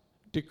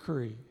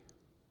decree.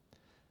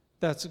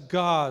 That's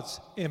God's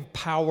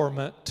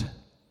empowerment.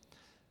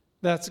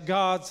 That's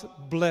God's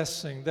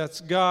blessing.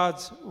 That's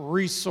God's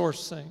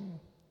resourcing.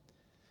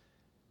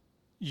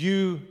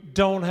 You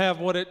don't have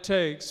what it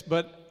takes,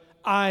 but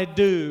I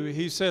do,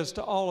 he says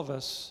to all of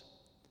us.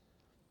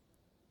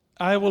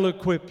 I will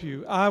equip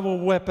you. I will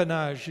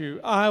weaponize you.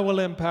 I will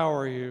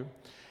empower you.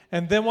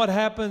 And then what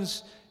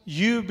happens?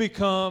 You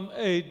become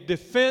a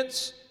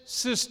defense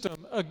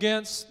system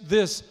against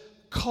this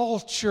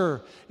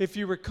culture. If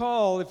you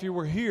recall, if you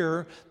were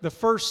here, the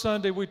first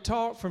Sunday we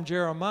taught from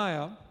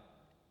Jeremiah,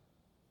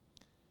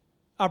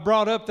 I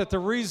brought up that the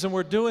reason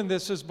we're doing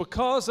this is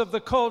because of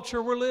the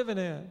culture we're living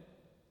in.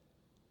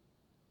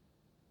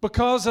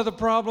 Because of the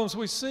problems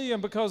we see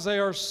and because they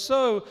are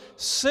so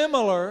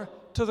similar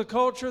to the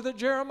culture that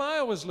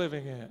Jeremiah was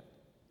living in.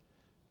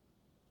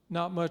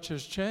 Not much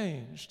has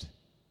changed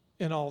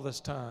in all this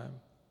time.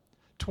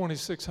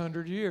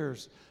 2,600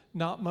 years,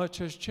 not much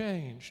has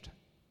changed.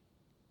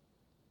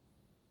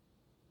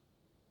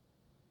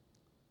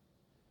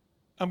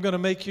 I'm going to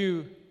make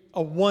you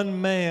a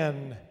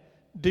one-man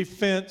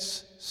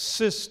defense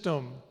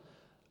system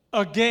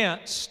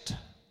against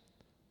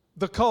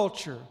the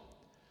culture.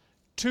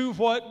 To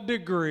what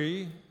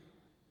degree?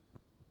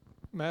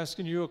 I'm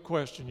asking you a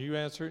question. You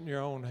answer it in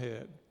your own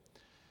head.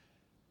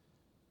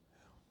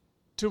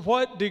 To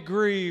what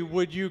degree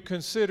would you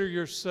consider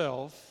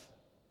yourself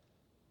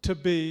to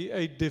be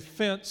a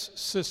defense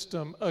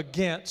system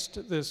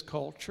against this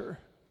culture?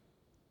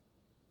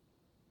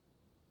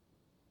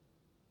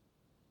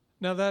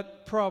 Now,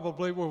 that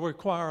probably will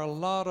require a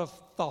lot of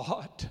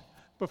thought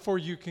before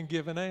you can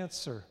give an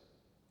answer.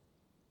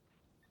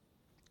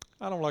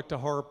 I don't like to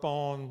harp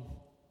on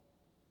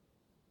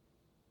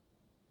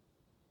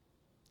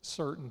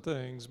certain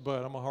things,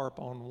 but I'm going to harp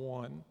on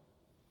one.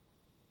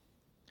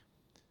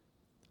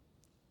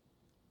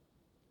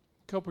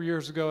 A couple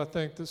years ago, I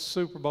think the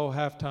Super Bowl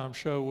halftime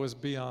show was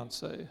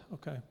Beyonce,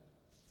 okay?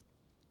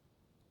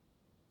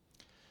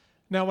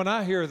 Now, when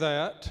I hear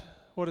that,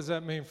 what does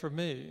that mean for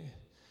me?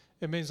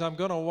 It means I'm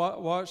going to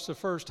watch the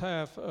first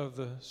half of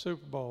the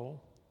Super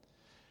Bowl,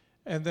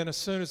 and then as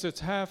soon as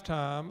it's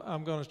halftime,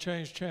 I'm going to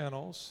change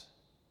channels,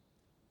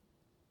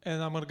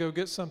 and I'm going to go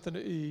get something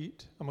to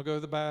eat. I'm going to go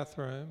to the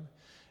bathroom,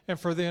 and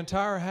for the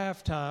entire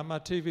halftime, my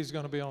TV is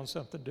going to be on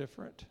something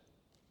different.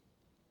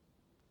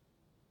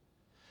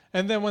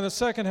 And then when the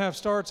second half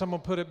starts, I'm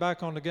going to put it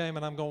back on the game,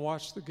 and I'm going to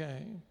watch the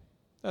game.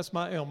 That's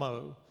my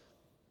MO.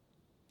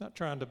 Not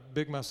trying to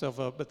big myself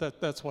up, but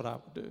that's what I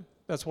would do.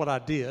 That's what I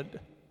did.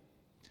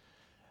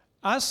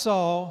 I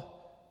saw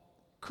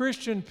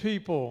Christian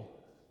people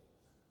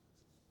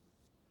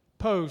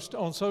post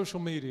on social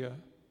media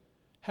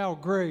how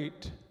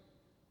great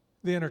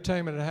the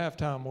entertainment at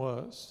halftime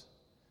was,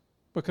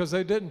 because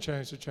they didn't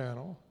change the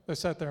channel. They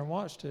sat there and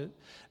watched it.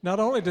 Not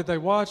only did they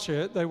watch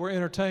it, they were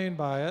entertained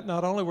by it.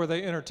 Not only were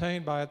they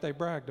entertained by it, they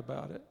bragged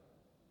about it.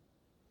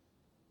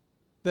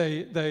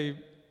 They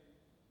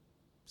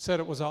said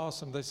it was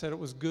awesome. They said it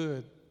was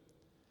good.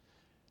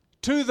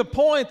 To the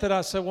point that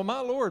I said, well,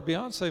 my Lord,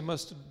 Beyonce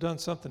must have done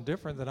something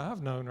different than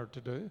I've known her to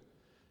do.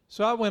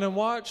 So I went and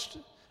watched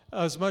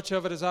as much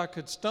of it as I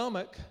could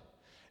stomach.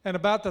 And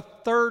about the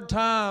third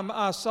time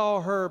I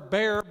saw her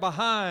bare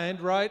behind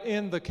right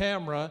in the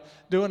camera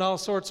doing all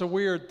sorts of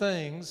weird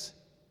things,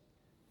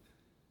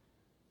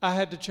 I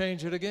had to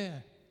change it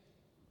again.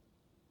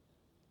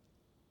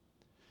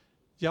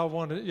 Y'all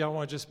want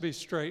to just be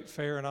straight,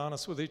 fair, and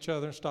honest with each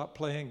other and stop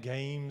playing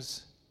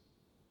games?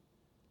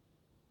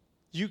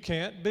 You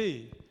can't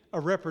be a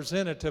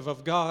representative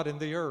of God in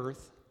the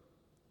earth.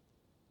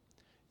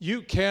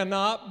 You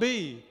cannot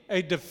be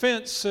a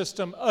defense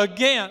system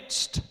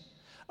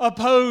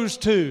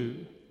opposed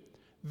to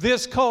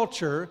this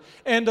culture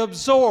and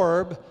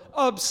absorb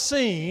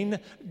obscene,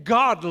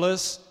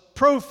 godless,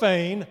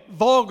 profane,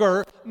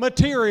 vulgar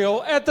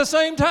material at the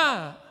same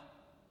time.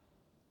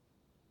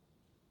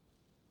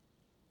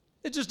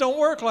 It just don't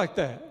work like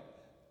that.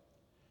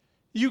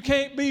 You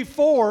can't be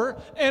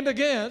for and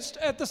against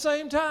at the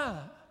same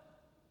time.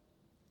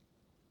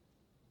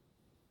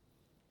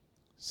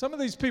 Some of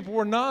these people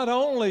were not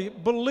only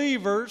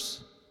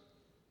believers,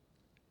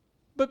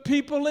 but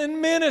people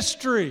in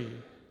ministry,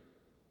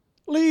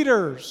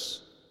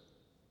 leaders,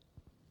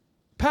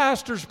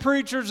 pastors,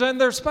 preachers, and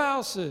their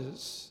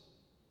spouses.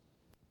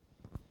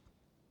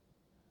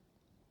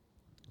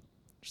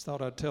 Just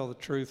thought I'd tell the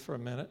truth for a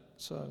minute.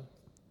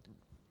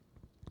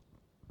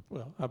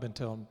 Well, I've been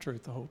telling the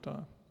truth the whole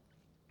time.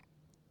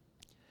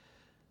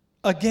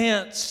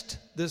 Against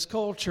this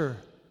culture,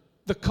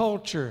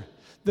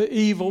 the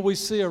evil we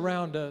see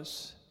around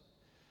us.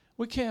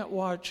 We can't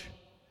watch.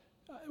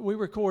 We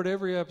record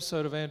every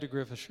episode of Andy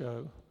Griffith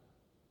Show,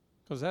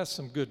 because that's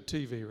some good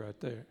TV right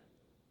there.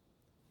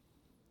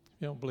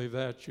 If you don't believe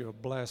that, you're a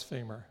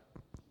blasphemer.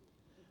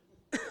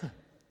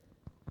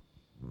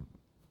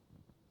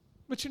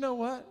 But you know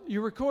what? You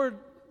record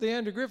the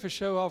Andy Griffith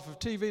Show off of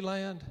TV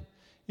Land.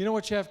 You know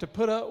what you have to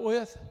put up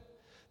with?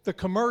 The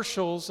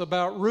commercials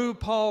about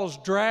RuPaul's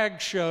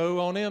drag show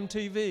on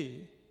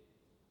MTV.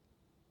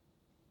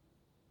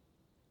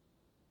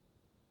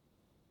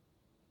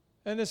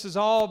 And this is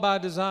all by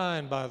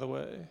design, by the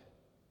way.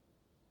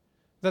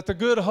 That the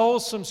good,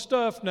 wholesome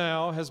stuff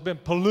now has been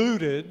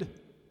polluted,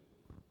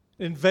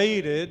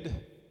 invaded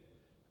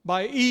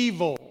by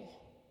evil.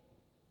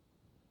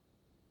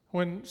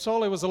 When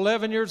Sully was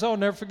 11 years old,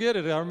 never forget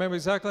it. I remember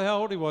exactly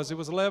how old he was. He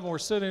was 11. We're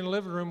sitting in the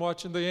living room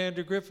watching the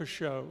Andy Griffith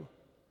Show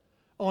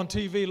on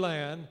TV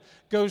Land.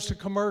 Goes to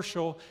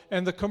commercial,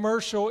 and the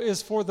commercial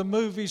is for the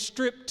movie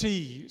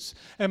Striptease.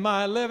 And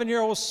my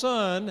 11-year-old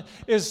son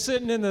is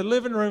sitting in the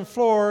living room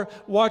floor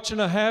watching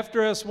a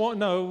half-dressed woman,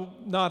 no,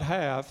 not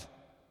half,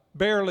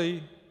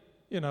 barely,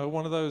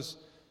 one of those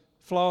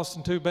floss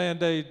and two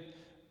Band-Aid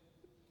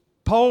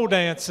pole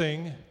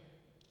dancing.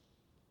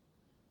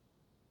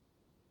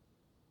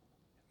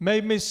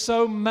 Made me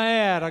so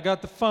mad. I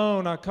got the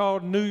phone. I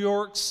called New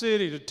York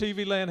City to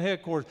TV Land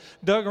headquarters.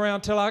 Dug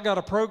around till I got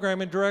a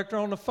programming director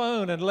on the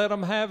phone and let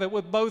them have it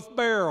with both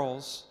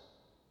barrels.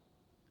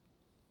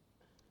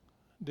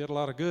 Did a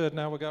lot of good.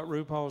 Now we got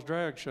RuPaul's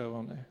drag show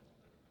on there.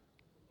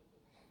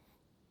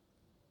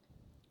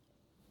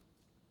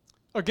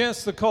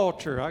 Against the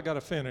culture. I got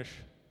to finish.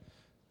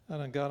 I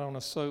done got on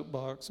a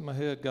soapbox and my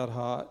head got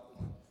hot.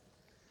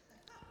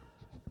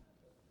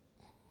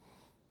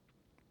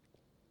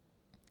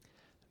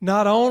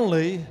 Not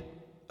only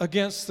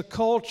against the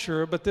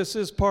culture, but this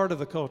is part of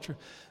the culture.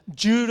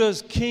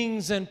 Judah's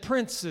kings and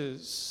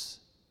princes.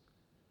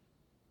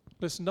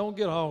 Listen, don't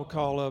get all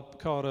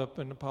caught up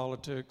in the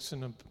politics.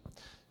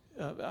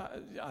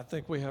 I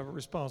think we have a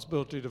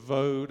responsibility to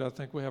vote. I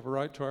think we have a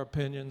right to our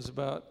opinions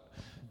about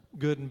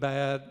good and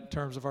bad in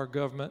terms of our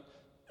government.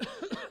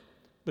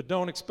 But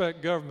don't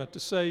expect government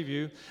to save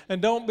you.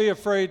 And don't be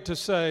afraid to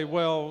say,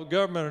 well,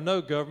 government or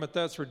no government,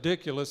 that's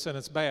ridiculous and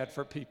it's bad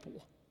for people.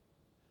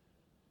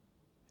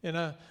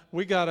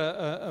 We got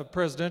a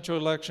presidential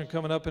election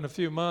coming up in a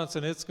few months,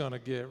 and it's going to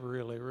get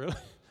really, really,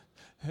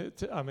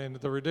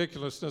 the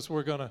ridiculousness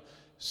we're going to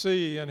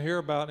see and hear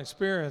about and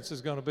experience is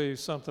going to be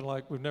something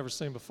like we've never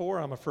seen before,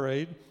 I'm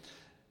afraid.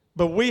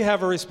 But we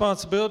have a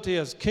responsibility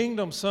as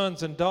kingdom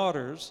sons and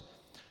daughters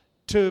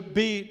to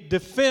be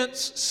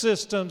defense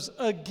systems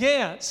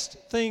against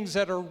things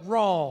that are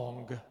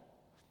wrong,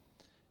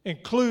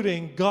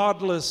 including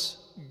godless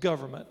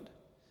government.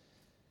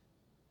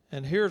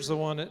 And here's the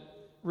one that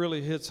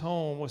really hits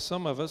home with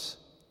some of us.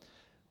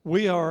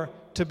 We are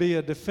to be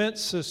a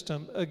defense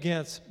system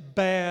against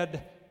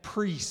bad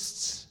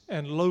priests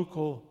and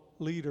local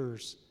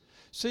leaders.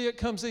 See, it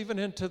comes even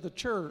into the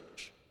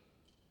church.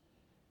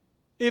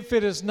 If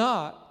it is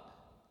not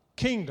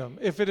kingdom,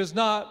 if it is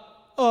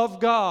not of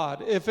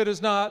God, if it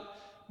is not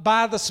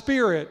by the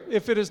Spirit,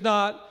 if it is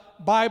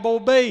not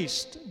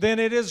Bible-based, then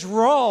it is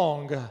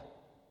wrong.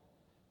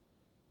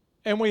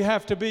 And we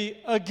have to be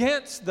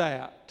against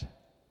that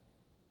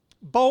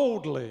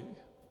boldly,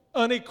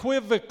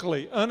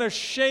 unequivocally,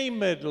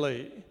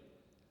 unashamedly.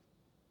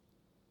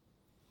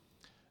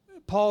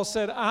 Paul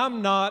said,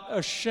 I'm not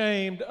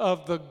ashamed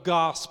of the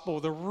gospel,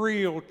 the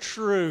real,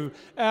 true,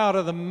 out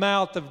of the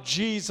mouth of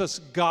Jesus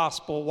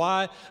gospel.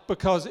 Why?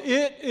 Because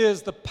it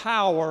is the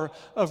power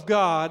of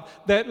God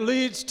that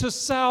leads to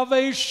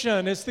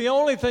salvation. It's the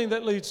only thing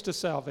that leads to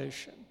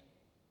salvation.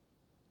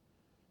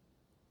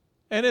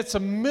 And it's a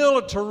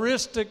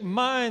militaristic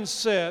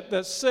mindset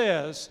that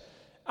says,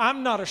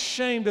 I'm not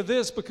ashamed of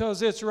this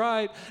because it's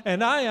right,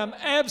 and I am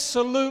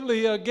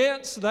absolutely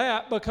against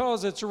that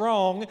because it's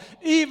wrong,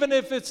 even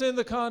if it's in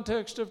the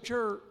context of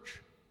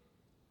church.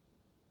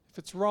 If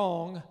it's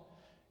wrong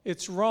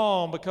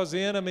because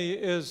the enemy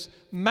is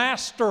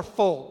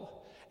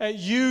masterful at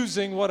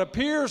using what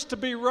appears to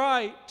be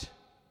right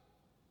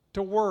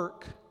to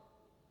work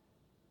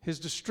his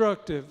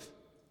destructive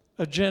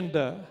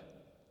agenda.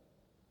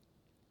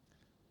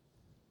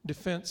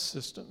 Defense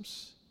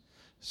systems.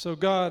 So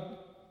God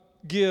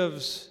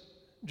gives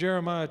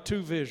Jeremiah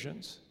two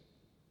visions.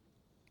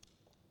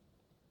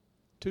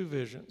 Two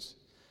visions.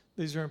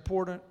 These are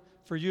important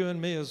for you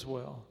and me as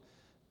well.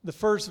 The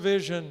first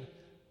vision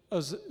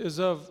is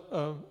of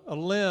a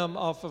limb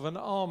off of an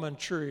almond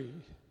tree.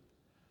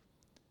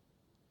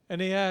 And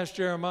he asked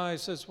Jeremiah, he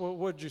says, well,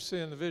 what did you see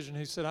in the vision?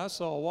 He said, I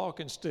saw a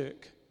walking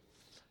stick.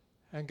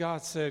 And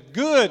God said,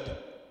 good,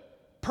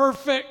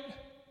 perfect.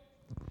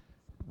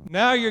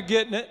 Now you're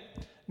getting it.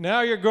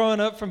 Now you're growing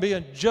up from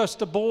being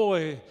just a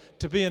boy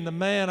to being the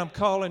man I'm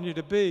calling you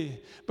to be,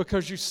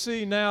 because you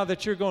see now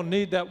that you're going to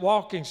need that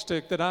walking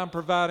stick that I'm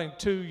providing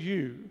to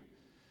you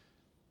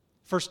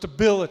for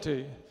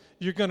stability.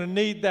 You're going to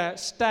need that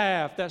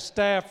staff. That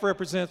staff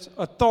represents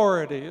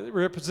authority. It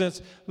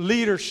represents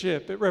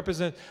leadership. It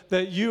represents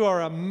that you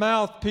are a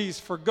mouthpiece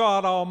for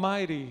God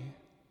Almighty.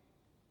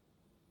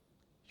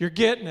 You're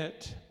getting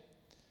it.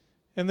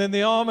 And then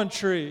the almond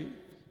tree,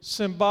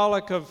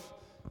 symbolic of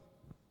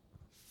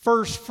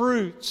first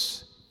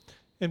fruits.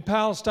 In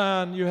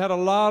Palestine, you had a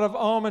lot of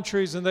almond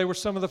trees, and they were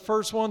some of the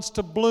first ones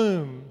to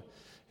bloom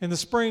in the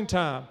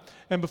springtime.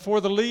 And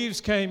before the leaves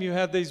came, you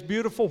had these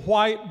beautiful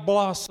white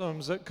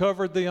blossoms that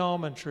covered the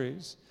almond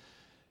trees.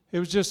 It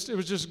was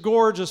just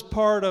gorgeous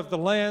part of the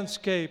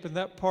landscape and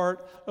that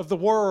part of the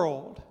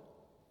world.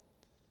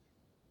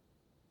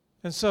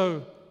 And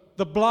so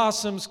the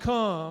blossoms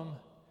come,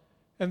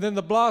 and then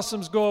the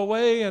blossoms go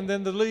away, and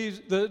then the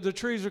leaves, the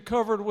trees are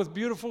covered with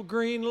beautiful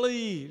green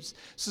leaves.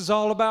 This is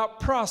all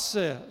about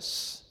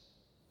process.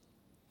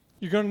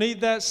 You're going to need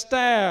that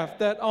staff,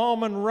 that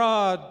almond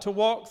rod to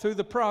walk through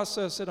the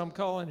process that I'm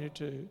calling you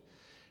to.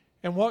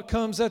 And what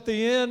comes at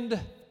the end?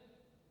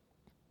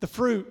 The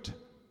fruit.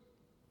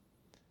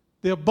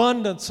 The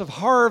abundance of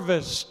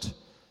harvest,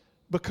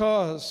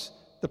 because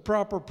the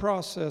proper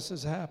process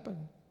has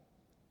happened.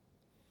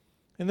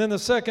 And then the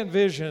second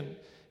vision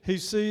he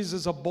sees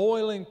is a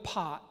boiling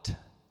pot.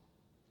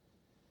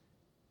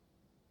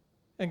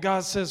 And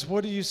God says,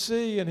 what do you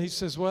see? And he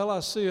says, well, I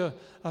see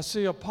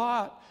a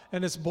pot,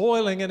 and it's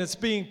boiling, and it's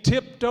being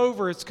tipped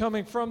over. It's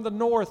coming from the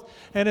north,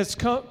 and it's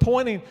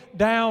pointing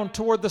down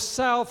toward the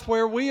south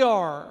where we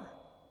are.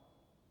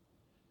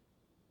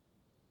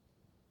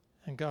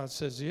 And God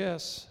says,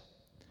 yes,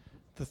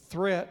 the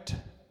threat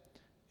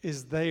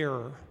is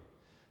there.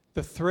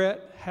 The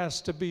threat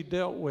has to be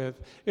dealt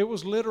with. It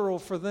was literal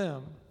for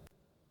them.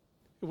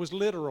 It was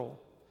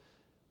literal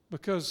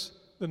because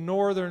the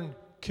northern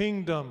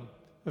kingdom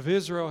of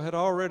Israel had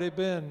already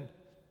been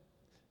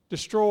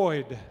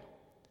destroyed.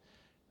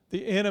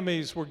 The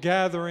enemies were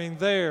gathering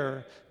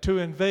there to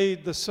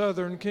invade the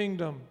southern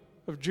kingdom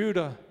of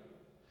Judah.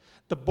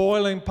 The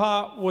boiling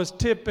pot was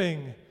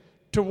tipping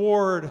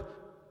toward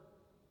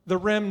the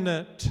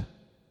remnant.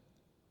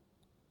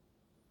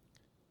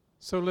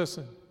 So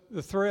listen,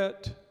 the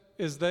threat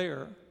is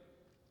there,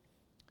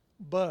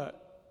 but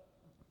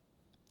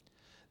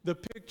the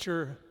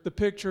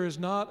picture is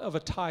not of a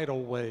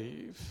tidal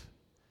wave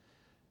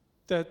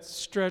that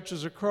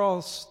stretches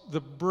across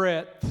the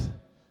breadth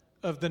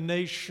of the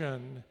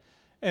nation,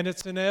 and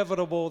it's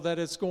inevitable that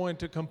it's going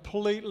to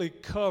completely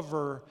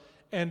cover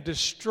and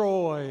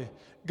destroy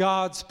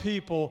God's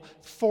people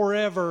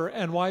forever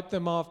and wipe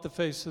them off the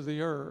face of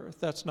the earth.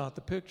 That's not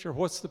the picture.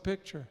 What's the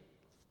picture?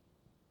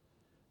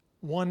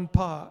 One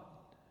pot.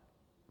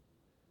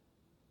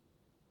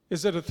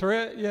 Is it a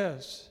threat?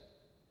 Yes.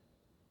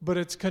 But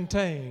it's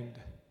contained.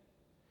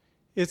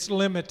 It's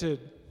limited.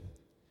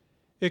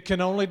 It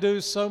can only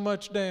do so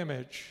much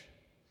damage.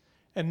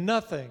 And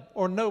nothing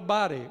or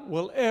nobody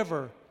will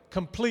ever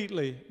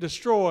completely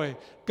destroy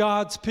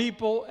God's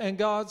people and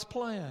God's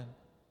plan.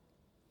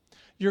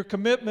 Your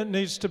commitment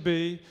needs to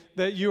be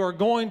that you are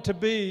going to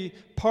be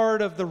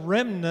part of the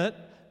remnant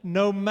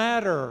no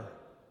matter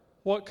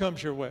what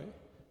comes your way.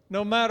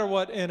 no matter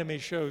what enemy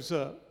shows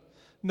up,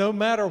 no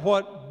matter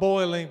what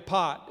boiling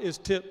pot is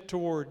tipped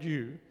toward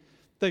you.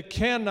 They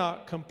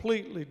cannot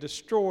completely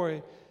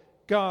destroy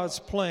God's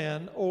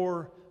plan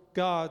or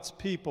God's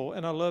people.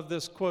 And I love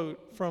this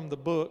quote from the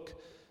book,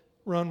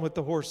 Run with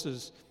the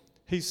Horses.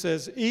 He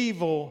says,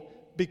 evil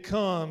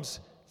becomes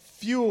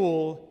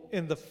fuel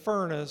in the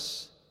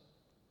furnace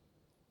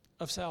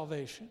of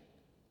salvation.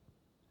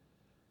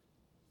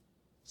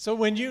 So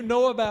when you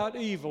know about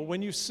evil,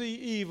 when you see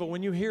evil,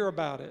 when you hear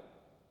about it,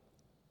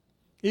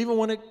 even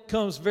when it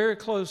comes very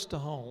close to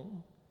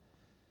home,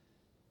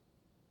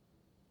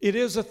 it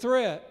is a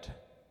threat.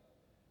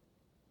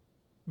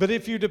 But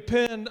if you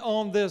depend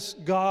on this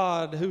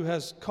God who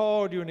has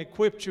called you and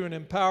equipped you and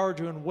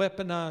empowered you and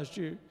weaponized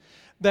you,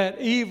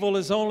 that evil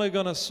is only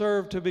going to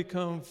serve to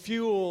become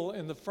fuel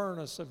in the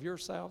furnace of your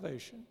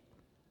salvation.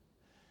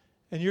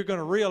 And you're going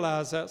to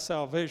realize that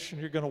salvation,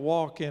 you're going to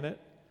walk in it,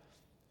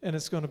 and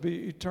it's going to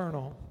be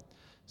eternal.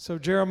 So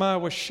Jeremiah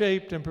was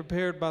shaped and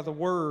prepared by the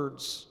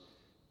words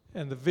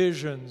and the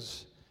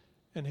visions,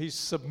 and he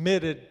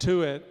submitted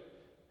to it,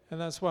 and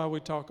that's why we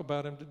talk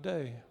about him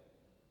today.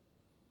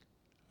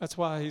 That's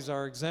why he's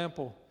our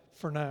example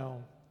for now,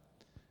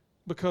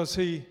 because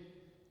he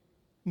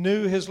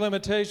knew his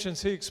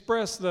limitations, he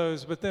expressed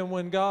those, but then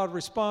when God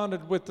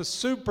responded with the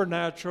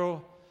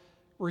supernatural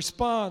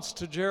response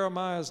to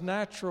Jeremiah's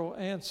natural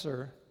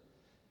answer,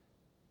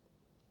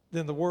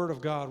 then the word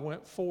of God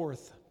went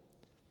forth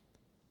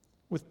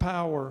with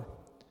power,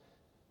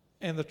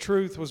 and the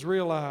truth was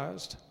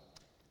realized.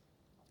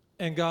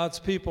 And God's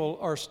people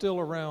are still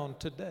around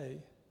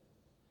today.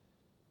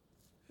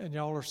 And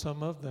y'all are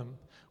some of them.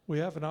 We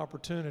have an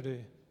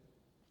opportunity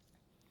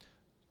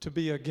to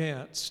be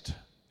against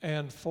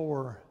and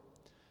for,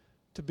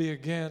 to be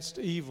against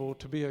evil,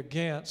 to be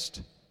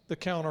against the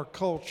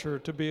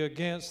counterculture, to be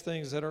against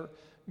things that are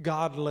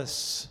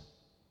godless.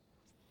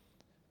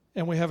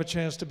 And we have a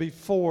chance to be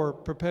for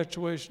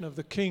perpetuation of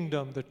the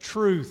kingdom, the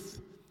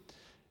truth,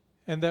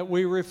 and that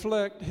we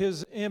reflect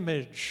His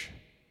image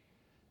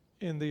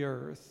in the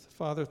earth.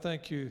 Father,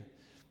 thank you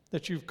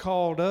that you've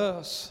called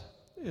us.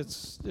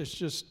 It's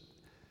just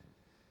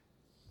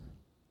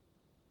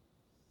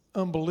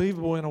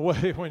unbelievable in a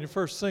way when you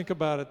first think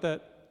about it,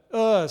 that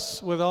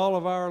us with all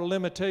of our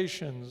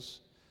limitations,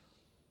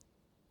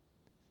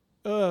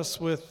 us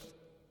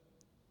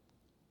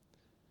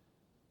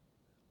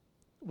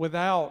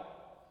without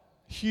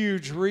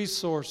huge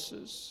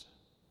resources,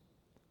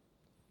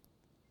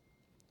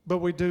 but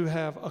we do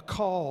have a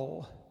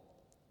call,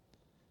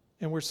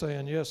 and we're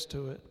saying yes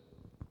to it.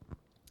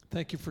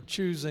 Thank you for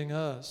choosing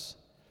us.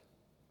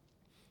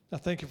 I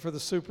thank you for the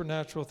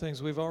supernatural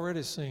things we've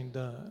already seen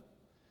done.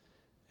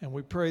 And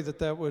we pray that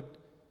that would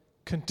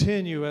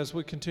continue as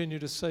we continue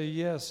to say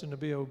yes and to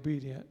be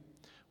obedient.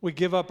 We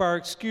give up our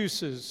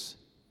excuses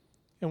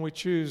and we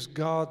choose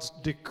God's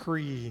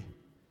decree.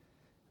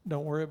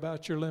 Don't worry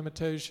about your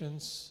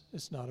limitations.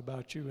 It's not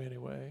about you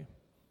anyway.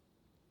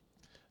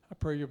 I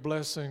pray your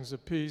blessings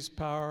of peace,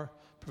 power,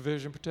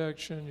 provision,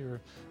 protection, your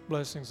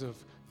blessings of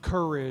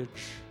courage,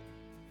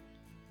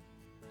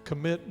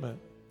 commitment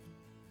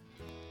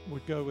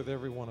would go with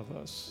every one of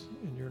us.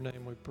 In your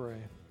name we pray.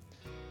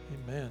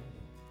 Amen.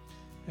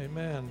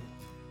 Amen.